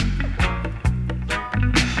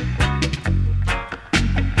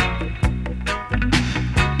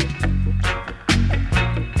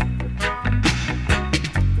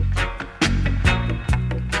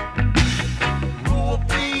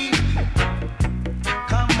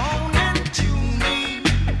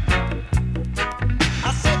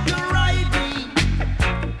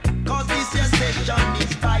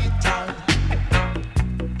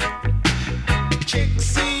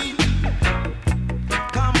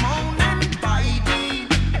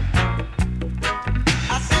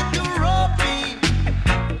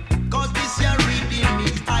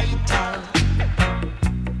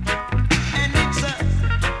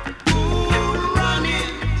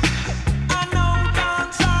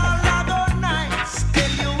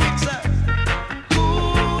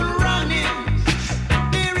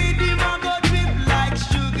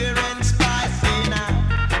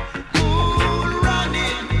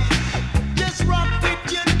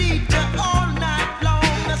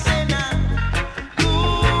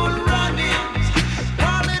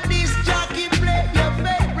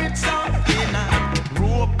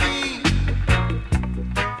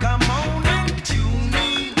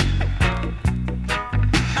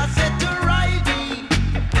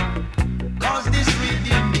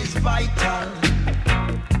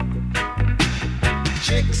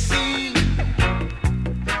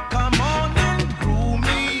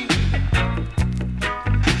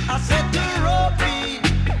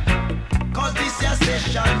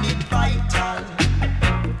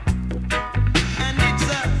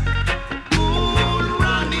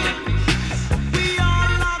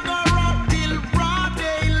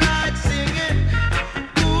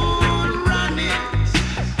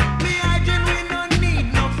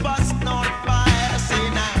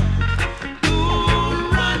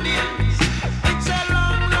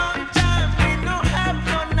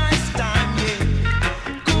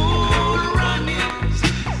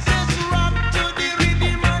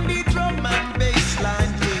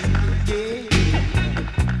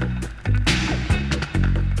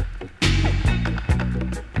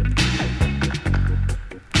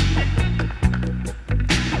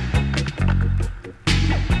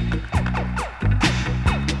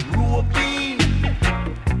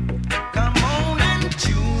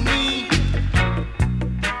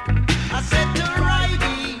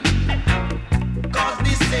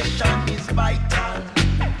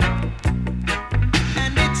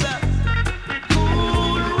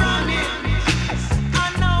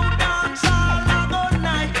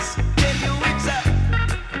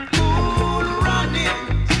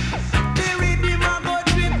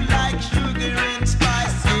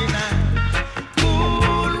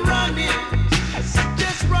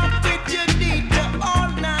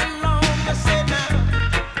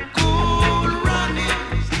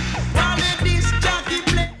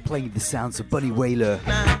 Sounds of Bunny Wailer,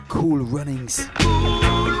 Cool Runnings,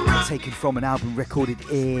 taken from an album recorded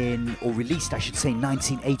in, or released I should say,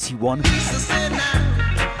 1981.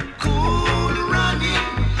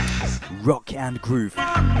 Rock and Groove.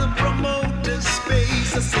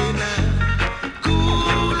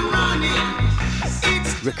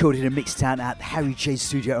 Recorded and mixed down at Harry J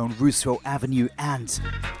Studio on Roosevelt Avenue and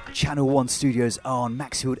Channel 1 Studios on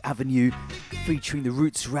Maxfield Avenue, featuring the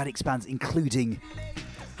Roots Radix bands including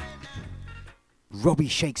Robbie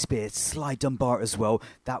Shakespeare, Sly Dunbar as well.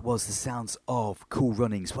 That was the sounds of Cool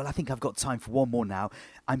Runnings. Well, I think I've got time for one more now.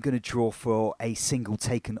 I'm going to draw for a single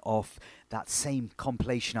taken off that same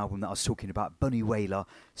compilation album that I was talking about, Bunny Wailer,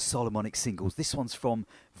 Solomonic Singles. This one's from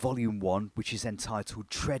Volume 1, which is entitled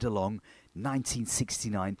Tread Along,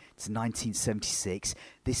 1969 to 1976.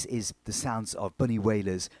 This is the sounds of Bunny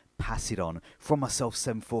Wailer's Pass It On. From myself,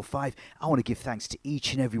 745, I want to give thanks to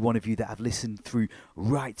each and every one of you that have listened through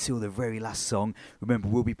right till the very last song. Remember,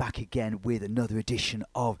 we'll be back again with another edition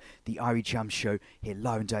of the Irie Jamms Show here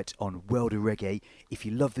live and direct on World of Reggae. If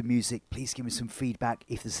you love the music, please give me some feedback.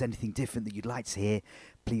 If there's anything different that you'd like to hear,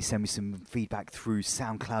 please send me some feedback through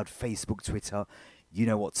SoundCloud, Facebook, Twitter. You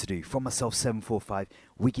know what to do. From myself, 745,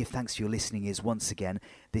 we give thanks for your listening ears once again.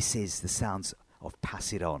 This is the sounds of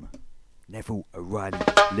Pass It On. Neville O'Reilly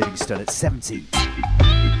Livingstone at 70.